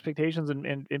have those expectations,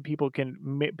 and people can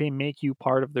make you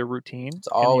part of their routine. It's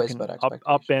always about expectations.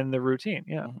 Upend the routine,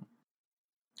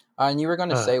 And you were going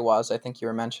to say, Waz, I think you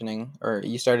were mentioning, or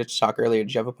you started to talk earlier.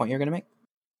 Did you have a point you were going to make?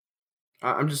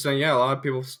 I'm just saying, a lot of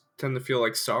people tend to feel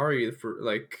like sorry for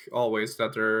always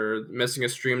that they're missing a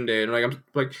stream day, and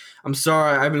I'm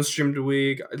sorry, I haven't streamed a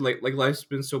week. Like life's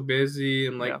been so busy,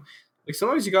 and like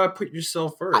sometimes you gotta put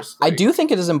yourself first. I do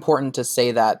think it is important to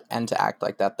say that and to act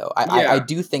like that, though. I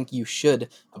do think you should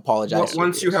apologize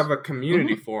once you have a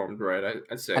community formed, right?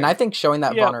 I'd say, and I think showing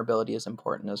that vulnerability is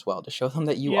important as well, to show them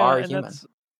that you are human,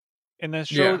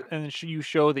 you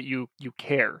show that you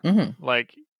care,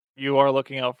 like. You are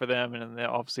looking out for them, and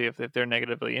obviously, if they're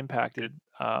negatively impacted,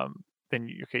 then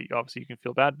obviously you can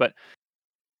feel bad. But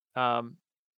a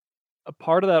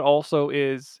part of that also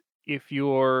is if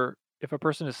you're if a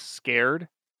person is scared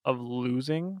of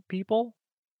losing people,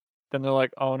 then they're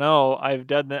like, "Oh no, I've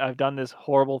done this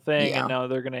horrible thing, and Yeah. now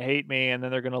they're gonna hate me, and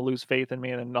then they're gonna lose faith in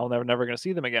me, and then I'll never gonna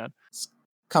see them again."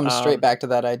 Comes straight Um, back to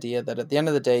that idea that at the end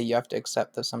of the day, you have to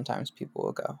accept that sometimes people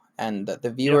will go, and that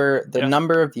the yeah,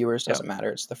 number of viewers yeah, doesn't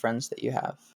matter. It's the friends that you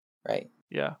have, right?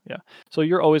 yeah. So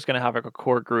you're always gonna have like a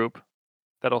core group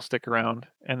that'll stick around,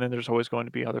 and then there's always going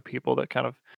to be other people that kind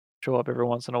of show up every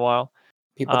once in a while.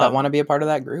 People that want to be a part of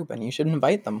that group, and you should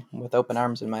invite them with open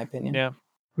arms, in my opinion. Yeah,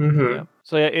 Mm-hmm. yeah.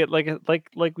 So yeah,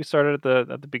 like we started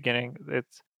at the beginning.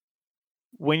 It's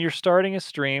when you're starting a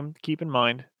stream, keep in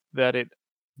mind that it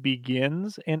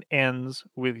begins and ends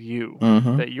with you.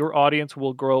 Mm-hmm. That your audience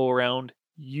will grow around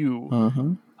you.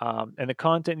 Mm-hmm. And the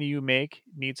content you make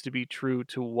needs to be true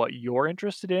to what you're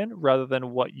interested in rather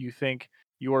than what you think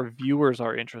your viewers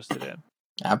are interested in.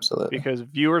 Absolutely. Because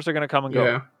viewers are going to come and go.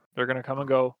 Yeah. They're going to come and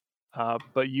go.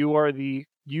 But you are the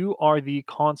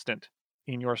constant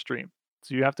in your stream.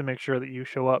 So you have to make sure that you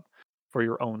show up for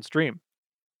your own stream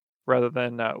rather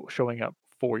than showing up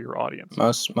for your audience.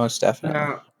 Most definitely.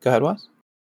 Now, go ahead, Wes.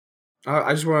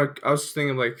 I was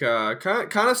thinking like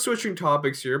kind of switching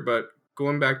topics here, but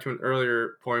going back to an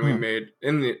earlier point we made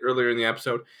earlier in the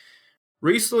episode.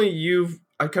 Recently,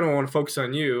 I kind of want to focus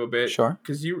on you a bit, Sure,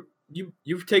 because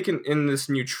you've taken in this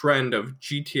new trend of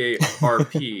GTA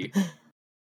RP,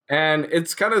 and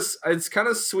it's kind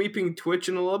of sweeping Twitch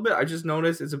in a little bit. I just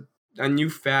noticed it's a new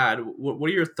fad. What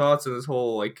are your thoughts on this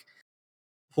whole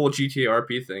GTA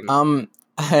RP thing?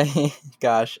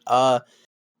 gosh,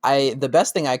 the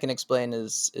best thing I can explain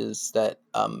is that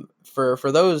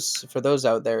for those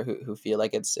out there who feel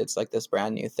like it's like this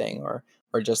brand new thing or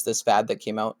just this fad that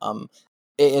came out,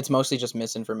 it's mostly just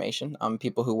misinformation.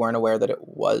 People who weren't aware that it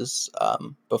was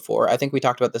before. I think we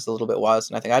talked about this a little bit, Waz,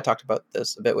 and I think I talked about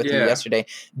this a bit with you yesterday.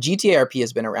 GTA RP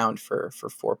has been around for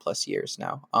 4+ years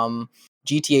now.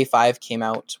 GTA 5 came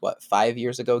out 5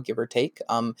 years ago, give or take,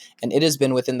 and it has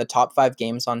been within the top 5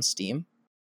 games on Steam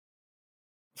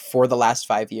for the last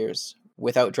 5 years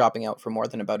without dropping out for more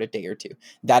than about a day or two.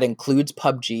 That includes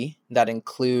PUBG, that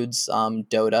includes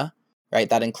Dota, right?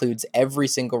 That includes every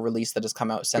single release that has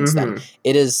come out since then.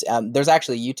 It is there's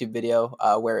actually a YouTube video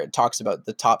where it talks about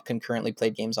the top concurrently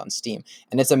played games on Steam,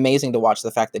 and it's amazing to watch the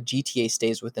fact that GTA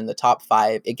stays within the top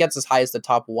 5. It gets as high as the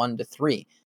top 1 to 3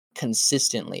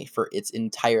 consistently for its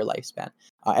entire lifespan,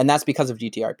 and that's because of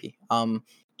GTRP.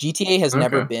 GTA has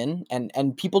never been,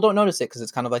 and people don't notice it because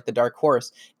it's kind of like the dark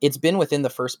horse. It's been within the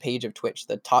first page of Twitch,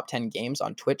 the top 10 games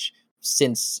on Twitch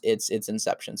since its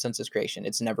inception, since its creation.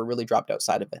 It's never really dropped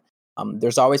outside of it.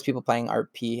 There's always people playing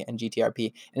RP and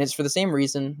GTRP, and it's for the same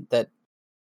reason that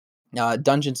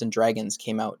Dungeons and Dragons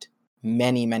came out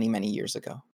many, many, many years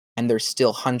ago. And there's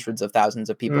still hundreds of thousands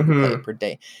of people who play it per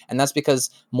day. And that's because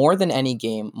more than any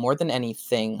game, more than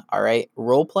anything, all right,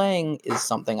 role-playing is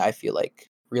something I feel like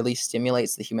really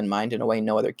stimulates the human mind in a way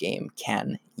no other game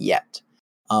can yet.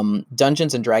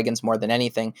 Dungeons and Dragons more than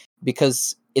anything,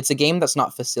 because it's a game that's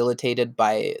not facilitated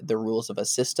by the rules of a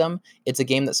system. It's a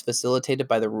game that's facilitated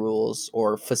by the rules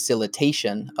or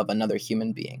facilitation of another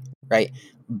human being, right?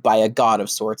 By a god of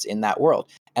sorts in that world.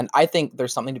 And I think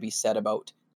there's something to be said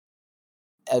about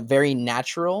a very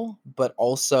natural but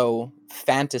also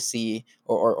fantasy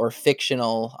or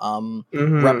fictional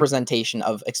representation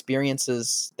of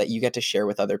experiences that you get to share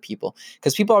with other people.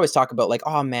 Because people always talk about like,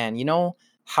 oh man, you know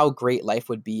how great life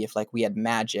would be if like we had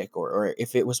magic or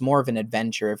if it was more of an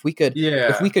adventure, if we could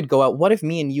go out. What if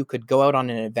me and you could go out on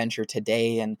an adventure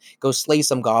today and go slay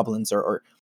some goblins or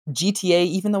GTA,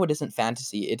 even though it isn't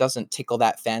fantasy, it doesn't tickle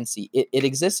that fancy. It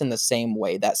exists in the same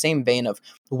way, that same vein of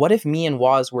what if me and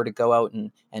Waz were to go out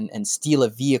and steal a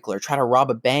vehicle or try to rob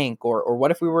a bank, or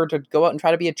what if we were to go out and try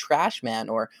to be a trash man,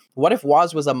 or what if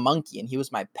Waz was a monkey and he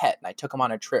was my pet and I took him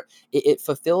on a trip. It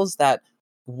fulfills that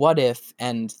what if,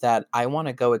 and that I want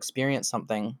to go experience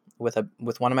something with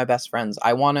one of my best friends.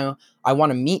 I want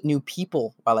to meet new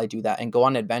people while I do that and go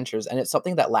on adventures, and it's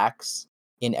something that lacks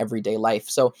in everyday life.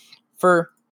 So for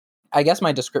I guess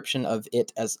my description of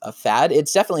it as a fad,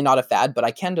 it's definitely not a fad, but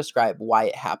I can describe why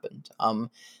it happened.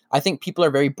 I think people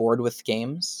are very bored with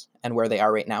games and where they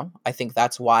are right now. I think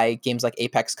that's why games like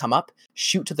Apex come up,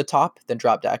 shoot to the top, then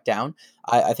drop back down.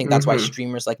 I think that's why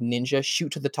streamers like Ninja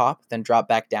shoot to the top, then drop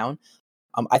back down.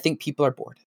 I think people are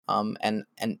bored. And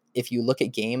if you look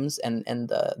at games and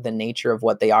the nature of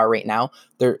what they are right now,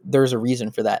 there's a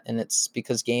reason for that. And it's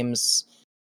because games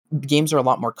are a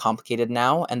lot more complicated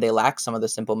now, and they lack some of the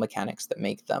simple mechanics that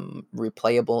make them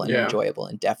replayable and enjoyable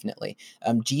indefinitely.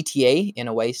 GTA, in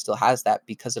a way, still has that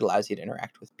because it allows you to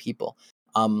interact with people.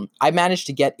 I managed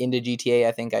to get into GTA.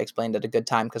 I think I explained at a good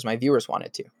time because my viewers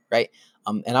wanted to, right?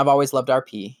 And I've always loved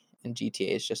RP, and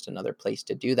GTA is just another place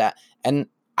to do that. And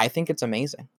I think it's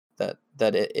amazing that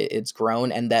it's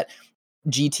grown, and that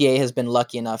GTA has been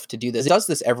lucky enough to do this. It does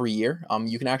this every year.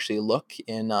 You can actually look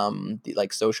in the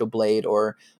like Social Blade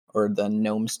or the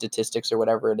Gnome statistics or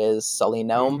whatever it is, Sully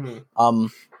Gnome.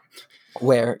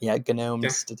 Where GNOME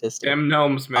statistics. Damn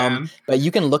gnomes, man. But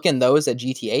you can look in those at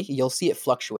GTA. You'll see it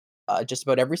fluctuate. Just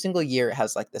about every single year, it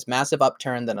has like this massive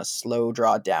upturn, then a slow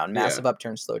drawdown, massive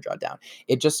upturn, slow drawdown.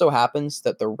 It just so happens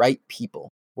that the right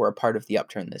people were a part of the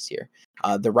upturn this year.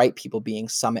 The right people being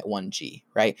Summit 1G,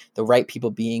 right? The right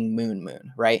people being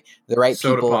Moon, right? The right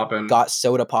people got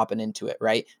Soda Poppin' into it,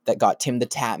 right? That got Tim the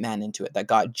Tatman into it, that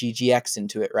got GGX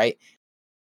into it, right?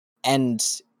 And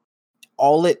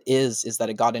all it is that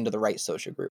it got into the right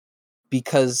social group.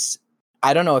 Because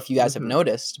I don't know if you guys have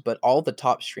noticed, but all the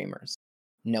top streamers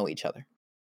know each other.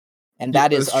 And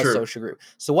that is a social group.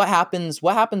 So what happens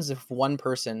if one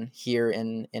person here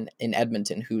in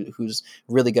Edmonton who's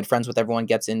really good friends with everyone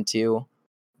gets into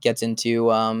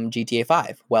GTA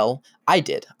 5? Well, I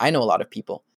know a lot of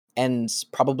people, and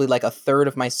probably like a third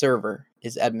of my server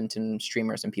is Edmonton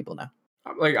streamers and people now.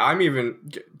 Like, I'm even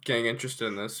getting interested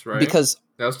in this, right? Because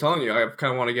I was telling you, I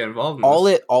kind of want to get involved in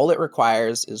this. All it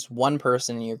requires is one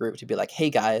person in your group to be like, hey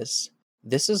guys,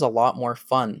 this is a lot more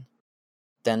fun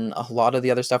than a lot of the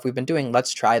other stuff we've been doing.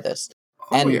 Let's try this.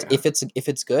 If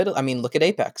it's good, I mean, look at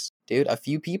Apex, dude. A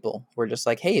few people were just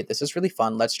like, hey, this is really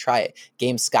fun. Let's try it.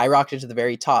 Game skyrocketed to the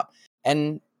very top.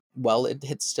 And well,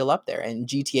 it's still up there, and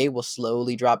GTA will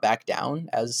slowly drop back down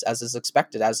as is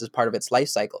expected, as is part of its life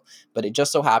cycle. But it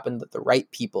just so happened that the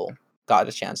right people got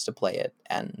a chance to play it,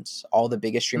 and all the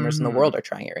biggest streamers in the world are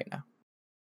trying it right now.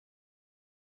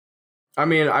 I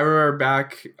mean, I remember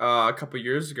back a couple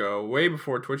years ago, way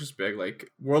before Twitch was big, like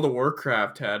World of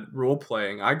Warcraft had role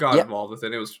playing. I got involved with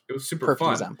it. It was super Perfect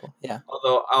fun. Example. Yeah.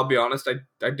 Although I'll be honest,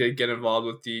 I did get involved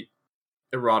with the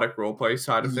erotic roleplay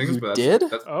side of things. You did?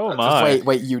 My!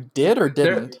 Wait, you did or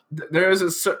didn't? There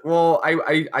is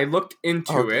I looked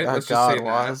into it. Let's just say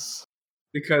that,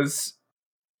 because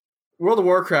World of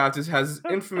Warcraft has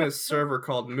an infamous server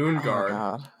called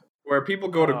Moonguard, where people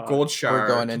go to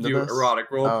Goldshire to do erotic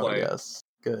roleplay. Yes,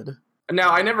 good.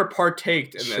 Now, I never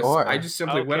partaked in this. I just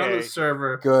simply went on the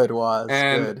server. Good.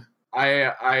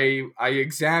 I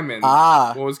examined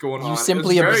what was going on. You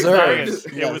simply observed.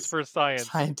 It was for science.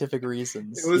 Scientific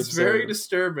reasons. It was very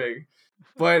disturbing,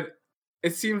 but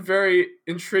it seemed very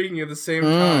intriguing at the same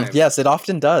time. Yes, it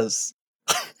often does.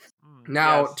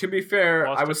 Now, to be fair,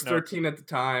 I was 13 at the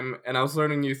time, and I was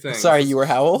learning new things. Sorry, you were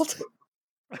how old?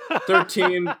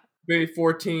 13, maybe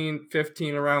 14,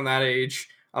 15, around that age.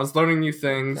 I was learning new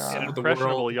things with the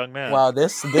world. Young man. Wow,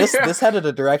 this headed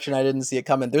a direction I didn't see it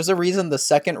coming. There's a reason the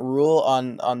second rule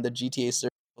on the GTA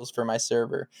servers for my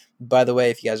server. By the way,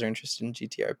 if you guys are interested in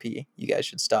GTRP, you guys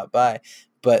should stop by.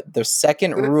 But the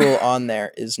second rule on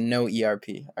there is no ERP.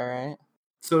 All right.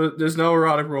 So there's no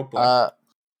erotic roleplay.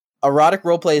 Erotic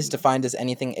roleplay is defined as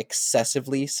anything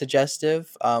excessively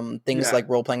suggestive. Things like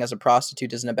role-playing as a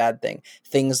prostitute isn't a bad thing.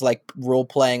 Things like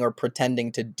role-playing or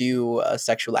pretending to do a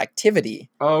sexual activity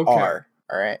are.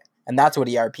 All right? And that's what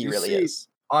ERP really is.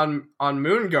 On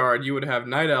Moonguard, you would have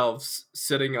night elves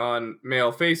sitting on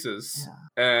male faces.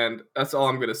 Yeah. And that's all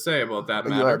I'm going to say about that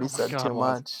matter. You already said too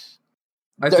much.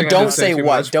 Don't say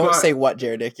what. Don't say what,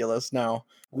 Jaridiculous. No.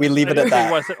 We leave it at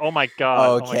that. Oh my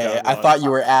god. Okay, I thought you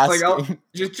were asking. Like,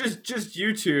 just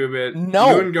YouTube it.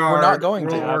 No, Moonguard, we're not going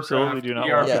to. Absolutely do not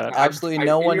want that. Absolutely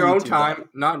no one. In your own time,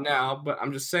 not now. But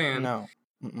I'm just saying. No.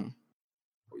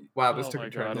 Wow, this took a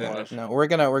turn. No, we're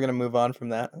gonna move on from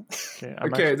that.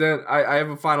 Okay, then I have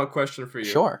a final question for you.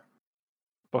 Sure.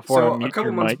 So a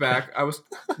couple months back,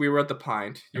 we were at the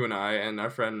Pint, you and I and our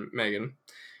friend Megan,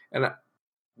 and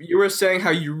you were saying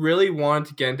how you really wanted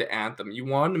to get into Anthem. You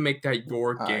wanted to make that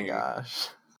your game. Oh gosh.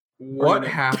 What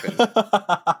happened?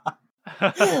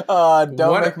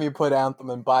 Don't make me put Anthem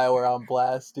and BioWare on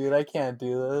blast, dude. I can't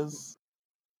do this.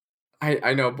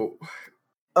 I know,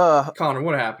 but Connor,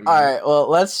 what happened? All right, well,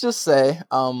 let's just say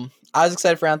I was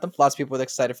excited for Anthem. Lots of people were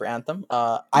excited for Anthem.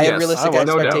 I had realistic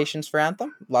expectations for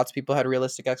Anthem. Lots of people had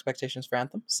realistic expectations for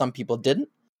Anthem. Some people didn't.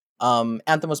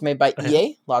 Anthem was made by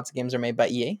EA. Lots of games are made by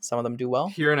EA. Some of them do well.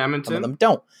 Here in Edmonton? Some of them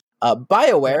don't.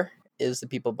 BioWare is the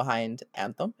people behind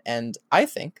Anthem, and I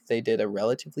think they did a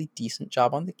relatively decent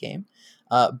job on the game.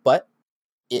 But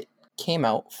it came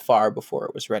out far before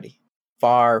it was ready.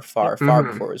 Far before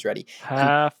it was ready.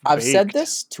 I've said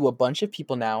this to a bunch of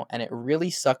people now, and it really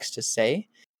sucks to say,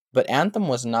 but Anthem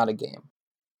was not a game.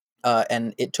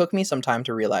 and it took me some time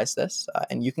to realize this,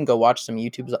 and you can go watch some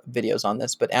YouTube videos on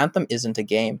this, but Anthem isn't a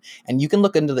game, and you can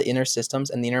look into the inner systems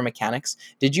and the inner mechanics.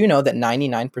 Did you know that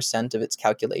 99% of its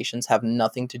calculations have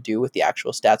nothing to do with the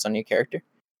actual stats on your character?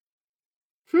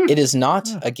 It is not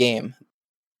a game.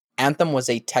 Anthem was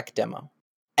a tech demo.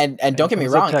 And don't get me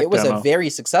wrong, it was a very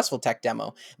successful tech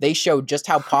demo. They showed just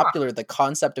how popular the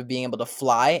concept of being able to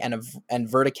fly and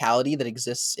verticality that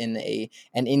exists in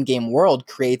an in-game world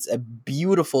creates a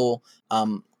beautiful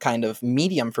kind of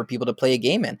medium for people to play a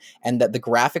game in, and that the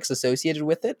graphics associated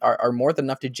with it are more than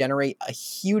enough to generate a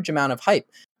huge amount of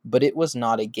hype. But it was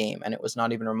not a game, and it was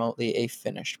not even remotely a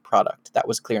finished product. That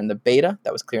was clear in the beta,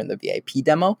 that was clear in the VIP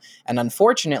demo, and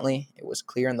unfortunately, it was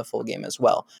clear in the full game as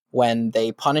well. When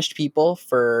they punished people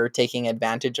for taking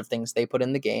advantage of things they put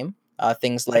in the game,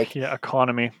 things like...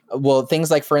 economy. Well, things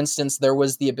like, for instance, there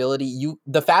was the ability...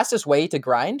 The fastest way to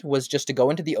grind was just to go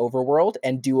into the overworld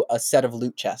and do a set of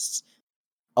loot chests.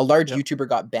 A large YouTuber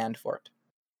got banned for it.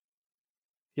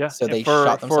 Yeah. So they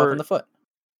shot themselves in the foot.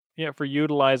 Yeah, for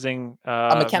utilizing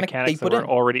mechanics that were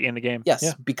already in the game.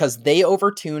 Yes, because they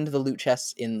overtuned the loot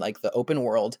chests in like the open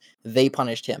world. They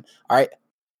punished him. All right,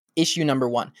 issue number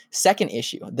 1. Second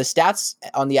issue, the stats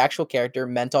on the actual character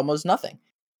meant almost nothing.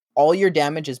 All your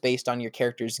damage is based on your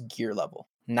character's gear level.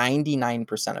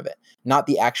 99% of it, not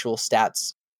the actual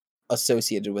stats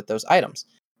associated with those items.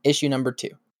 Issue number 2,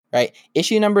 right?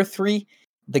 Issue number 3,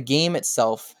 the game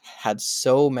itself had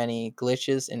so many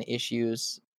glitches and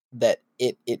issues that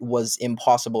it was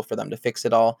impossible for them to fix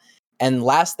it all. And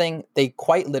last thing, they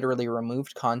quite literally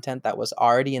removed content that was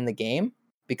already in the game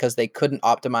because they couldn't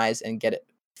optimize and get it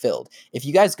filled. If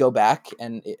you guys go back,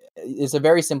 and it's a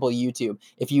very simple YouTube,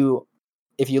 if you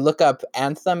look up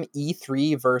Anthem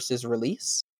E3 versus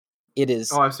release, it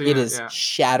is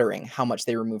shattering how much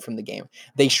they removed from the game.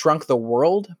 They shrunk the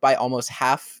world by almost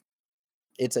half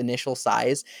its initial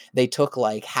size. They took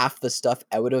like half the stuff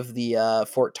out of the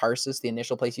Fort Tarsus, the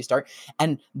initial place you start.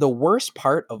 And the worst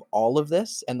part of all of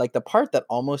this, and like the part that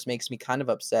almost makes me kind of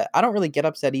upset, I don't really get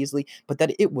upset easily, but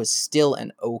that it was still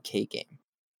an okay game.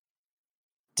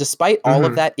 Despite all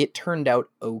of that, it turned out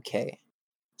okay.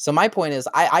 So my point is,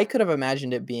 I could have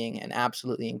imagined it being an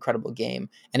absolutely incredible game.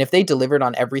 And if they delivered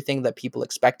on everything that people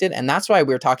expected, and that's why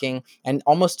we're talking, and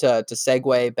almost to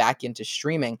segue back into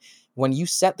streaming, when you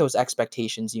set those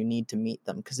expectations, you need to meet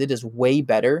them, because it is way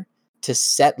better to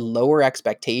set lower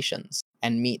expectations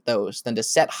and meet those than to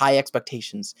set high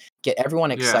expectations, get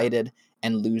everyone excited,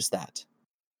 and lose that.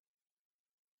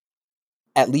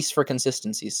 At least for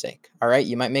consistency's sake. All right,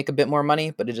 you might make a bit more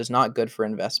money, but it is not good for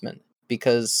investment,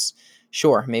 because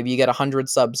sure, maybe you get 100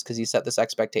 subs because you set this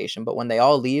expectation, but when they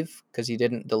all leave because you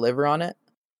didn't deliver on it,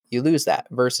 you lose that,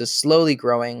 versus slowly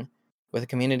growing with a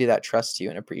community that trusts you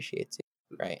and appreciates you.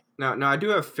 Right. Now, I do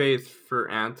have faith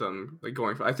for Anthem, like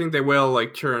going. I think they will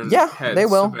like turn. Heads they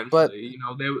will. Eventually. But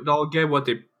they'll get what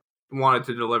they wanted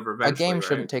to deliver. Eventually, a game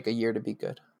shouldn't take a year to be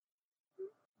good.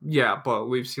 Yeah, but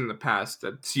we've seen in the past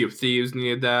that Sea of Thieves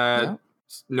needed that. Yeah.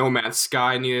 No Man's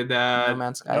Sky needed that. No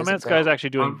Man's Sky is actually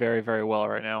doing very, very well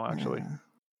right now. Actually,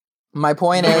 my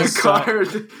point is,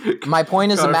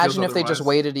 imagine if they just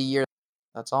waited a year.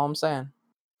 That's all I'm saying.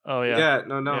 Oh yeah. Yeah.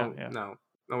 No.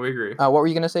 No, we agree. What were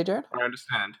you going to say, Jared? I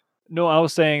understand. No, I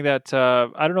was saying that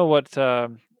I don't know what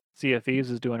Sea of Thieves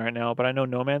is doing right now, but I know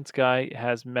No Man's Sky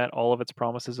has met all of its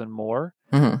promises and more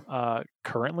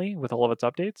currently with all of its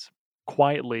updates,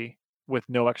 quietly with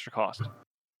no extra cost.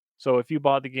 So if you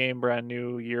bought the game brand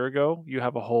new a year ago, you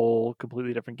have a whole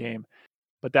completely different game.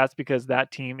 But that's because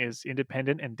that team is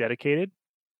independent and dedicated.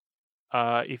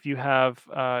 If you have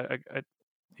a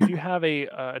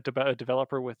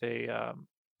developer with a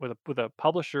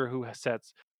publisher who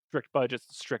sets strict budgets,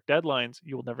 strict deadlines,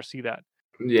 you will never see that.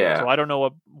 Yeah. So I don't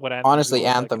know what Anthem honestly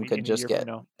Anthem could just get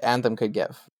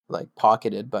like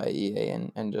pocketed by EA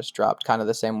and just dropped, kind of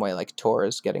the same way like Tor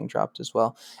is getting dropped as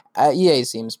well. EA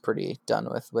seems pretty done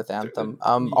with Anthem.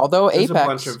 Although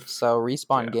Apex, so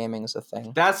Respawn Gaming is a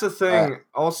thing. That's the thing.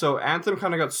 Also, Anthem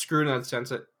kind of got screwed in that sense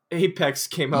that Apex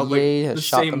came out EA like has the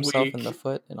shot same themselves week. in the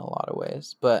foot in a lot of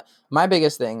ways. But my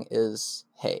biggest thing is,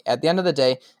 hey, at the end of the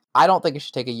day, I don't think it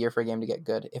should take a year for a game to get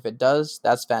good. If it does,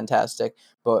 that's fantastic.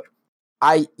 But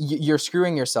you're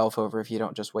screwing yourself over if you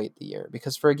don't just wait the year.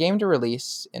 Because for a game to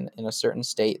release in a certain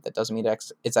state that doesn't meet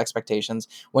its expectations,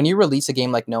 when you release a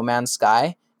game like No Man's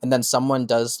Sky, and then someone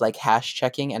does like hash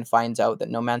checking and finds out that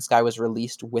No Man's Sky was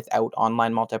released without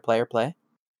online multiplayer play,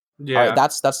 yeah,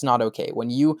 that's not okay.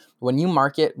 When you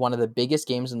market one of the biggest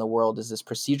games in the world as this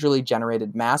procedurally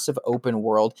generated massive open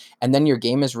world, and then your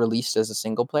game is released as a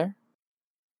single player,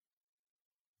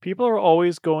 People are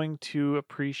always going to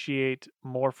appreciate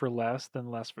more for less than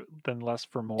less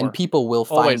for more. And people will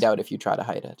find Always. out if you try to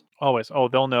hide it. Always. Oh,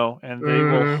 they'll know, and they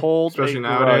will hold especially a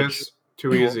nowadays. grudge.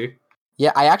 Too easy.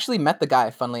 Yeah, I actually met the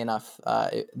guy. Funnily enough,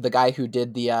 the guy who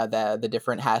did the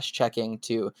different hash checking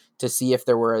to see if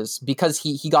there was, because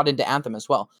he got into Anthem as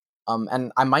well.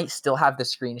 And I might still have the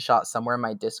screenshot somewhere in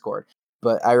my Discord,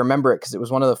 but I remember it because it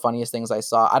was one of the funniest things I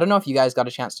saw. I don't know if you guys got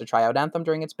a chance to try out Anthem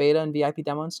during its beta and VIP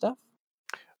demo and stuff.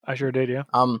 I sure did, yeah.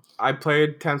 I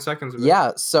played 10 seconds of it.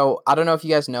 Yeah, so I don't know if you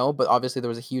guys know, but obviously there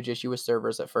was a huge issue with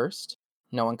servers at first.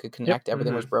 No one could connect. Yep.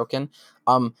 Everything was broken.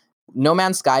 No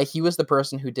Man's Sky, he was the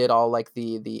person who did all like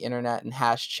the internet and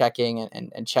hash checking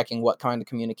and checking what kind of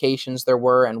communications there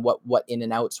were and what in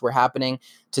and outs were happening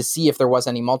to see if there was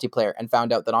any multiplayer, and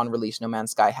found out that on release No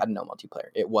Man's Sky had no multiplayer.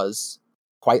 It was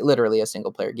quite literally a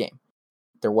single player game.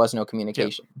 There was no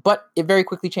communication. Yep. But it very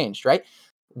quickly changed, right?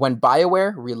 When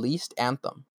BioWare released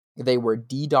Anthem, they were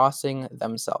DDoSing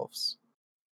themselves.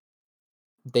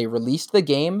 They released the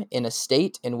game in a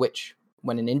state in which,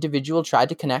 when an individual tried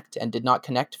to connect and did not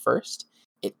connect first,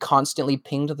 it constantly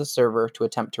pinged the server to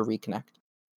attempt to reconnect.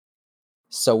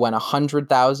 So when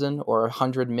 100,000 or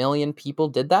 100 million people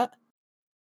did that,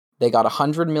 they got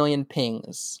 100 million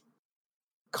pings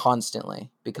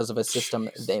constantly because of a system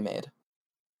they made.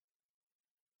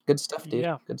 Good stuff, dude.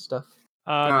 Yeah. Good stuff.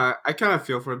 I kind of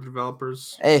feel for the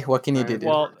developers. Hey, what can you do, dude?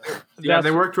 Well, yeah, they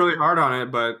worked really hard on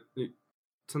it, but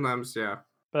sometimes, yeah.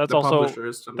 But that's the also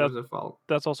publishers sometimes at fault.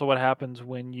 That's also what happens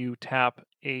when you tap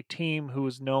a team who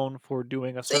is known for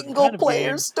doing a certain single kind of player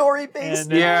game, story based,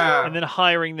 and then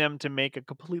hiring them to make a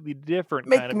completely different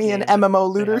make kind of me game an MMO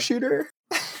looter shooter.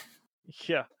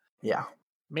 Yeah.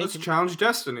 Let's challenge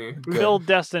Destiny. Build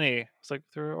Destiny. It's like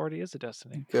there already is a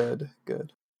Destiny. Good.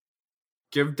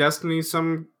 Give Destiny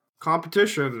some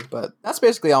competition. But that's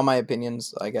basically all my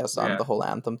opinions, I guess, on the whole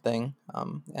Anthem thing.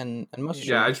 And most.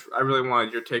 Yeah, I really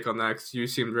wanted your take on that because you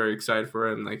seemed very excited for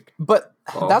it, and like. But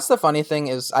that's the funny thing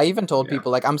is, I even told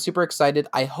people like I'm super excited.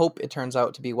 I hope it turns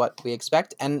out to be what we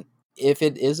expect, and if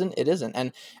it isn't, it isn't.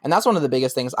 And that's one of the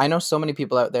biggest things. I know so many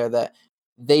people out there that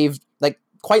they've like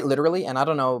quite literally, and I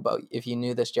don't know about if you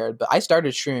knew this, Jared, but I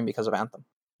started streaming because of Anthem.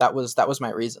 That was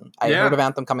my reason. I heard of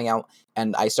Anthem coming out,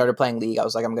 and I started playing League. I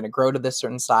was like, I'm going to grow to this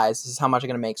certain size. This is how much I'm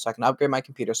going to make, so I can upgrade my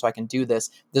computer, so I can do this.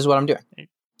 This is what I'm doing.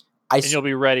 And you'll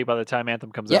be ready by the time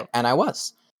Anthem comes out. Yeah, and I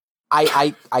was.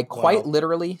 I quite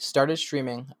literally started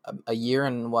streaming a year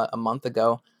and a month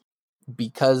ago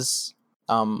because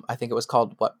I think it was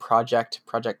called Project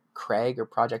Craig or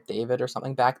Project David or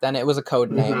something back then. It was a code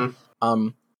name.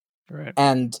 Right.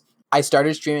 And I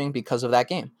started streaming because of that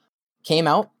game. Came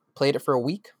out. Played it for a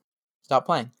week, stopped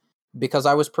playing because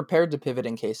I was prepared to pivot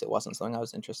in case it wasn't something I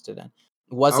was interested in.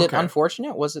 Was it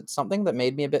unfortunate? Was it something that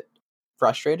made me a bit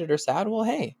frustrated or sad? Well,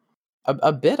 hey,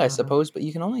 a bit, I suppose, but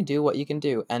you can only do what you can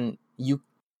do, and you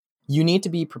need to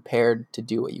be prepared to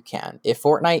do what you can. If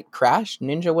Fortnite crashed,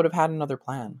 Ninja would have had another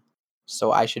plan,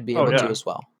 so I should be able to as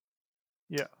well.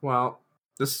 Yeah. Well,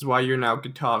 this is why you're now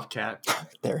Gutov Cat.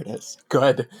 There it is.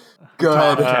 Good.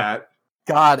 Cat.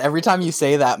 God, every time you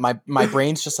say that, my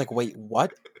brain's just like, wait,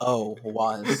 what? Oh,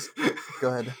 was.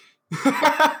 Good.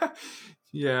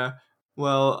 Yeah.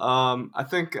 Well, I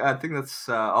think that's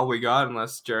all we got,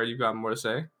 unless Jared, you got more to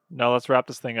say? No, let's wrap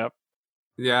this thing up.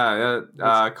 Yeah.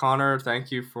 Connor,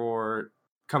 thank you for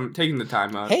taking the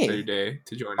time out of your day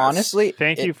to join us. Honestly,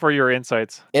 thank you for your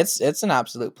insights. It's an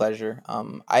absolute pleasure.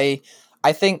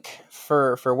 I think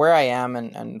for where I am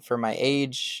and for my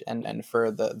age and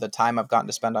for the time I've gotten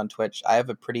to spend on Twitch, I have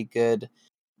a pretty good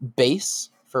base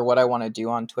for what I want to do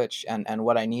on Twitch and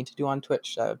what I need to do on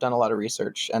Twitch. I've done a lot of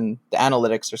research, and the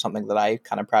analytics are something that I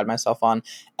kind of pride myself on.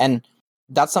 And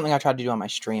that's something I try to do on my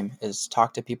stream, is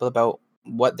talk to people about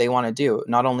what they want to do,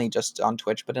 not only just on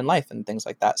Twitch, but in life and things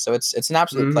like that. So it's an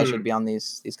absolute pleasure to be on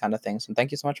these kind of things. And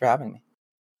thank you so much for having me.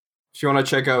 If you want to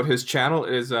check out his channel,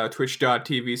 it is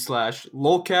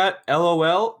twitch.tv/lolcat,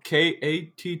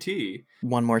 LOLKATT.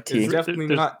 One more T. It's definitely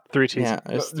there's not 3 T's. Yeah,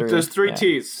 there's three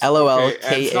T's.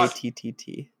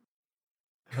 LOLKATT.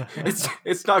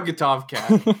 It's not Gutov Cat.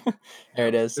 There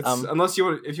it is. Unless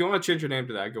if you want to change your name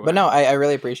to that, go ahead. But no, I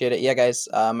really appreciate it. Yeah, guys,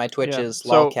 my Twitch is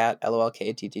lolcat,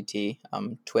 LOLKATT.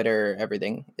 Twitter,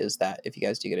 everything is that. If you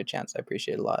guys do get a chance, I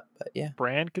appreciate it a lot. But yeah,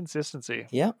 brand consistency.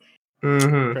 Yeah.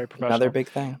 Very professional. Another big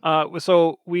thing.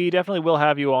 So we definitely will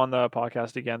have you on the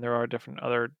podcast again. There are different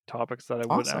other topics that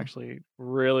I would actually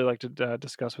really like to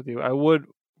discuss with you. I would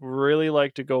really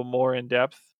like to go more in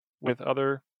depth with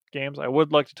other games. I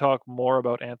would like to talk more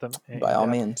about Anthem. By all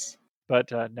means. but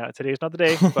now today's not the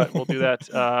day. But we'll do that.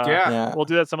 Yeah. We'll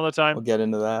do that some other time. We'll get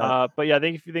into that. But yeah,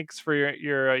 thanks for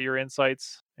your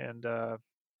insights, and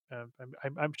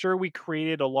I'm sure we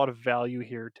created a lot of value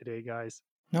here today, guys.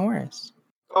 No worries.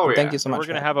 Oh yeah. Thank you so much.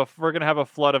 We're gonna have a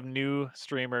flood of new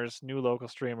streamers, new local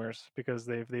streamers, because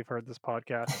they've heard this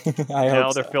podcast.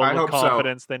 Now they're filled with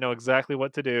confidence. They know exactly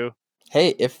what to do. Hey,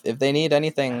 if they need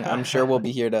anything, I'm sure we'll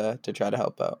be here to try to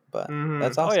help out. But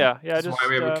that's awesome. Oh yeah. That's why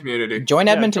we have a community. Join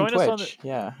Edmonton join Twitch.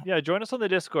 Join us on the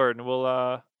Discord, and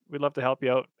we'd love to help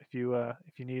you out if you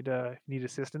need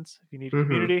assistance, if you need a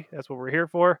community. That's what we're here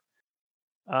for.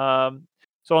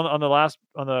 So on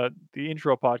the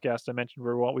intro podcast, I mentioned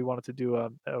we wanted to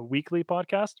do a weekly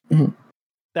podcast. Mhm.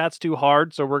 That's too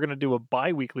hard, so we're gonna do a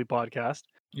bi-weekly podcast.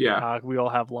 Yeah. We all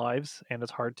have lives, and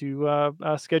it's hard to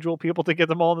schedule people to get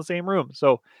them all in the same room.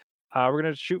 So we're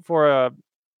gonna shoot for a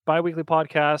bi-weekly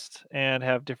podcast and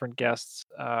have different guests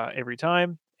every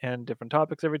time and different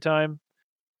topics every time.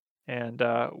 And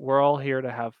we're all here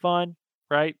to have fun,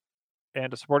 right?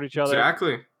 And to support each other,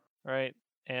 Exactly. right?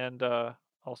 And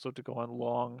also to go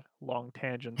on long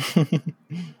tangents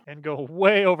and go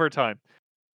way over time.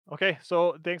 Okay,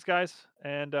 so thanks, guys,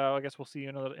 and I guess we'll see you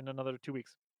in another 2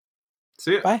 weeks.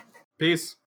 See ya. Bye.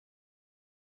 Peace.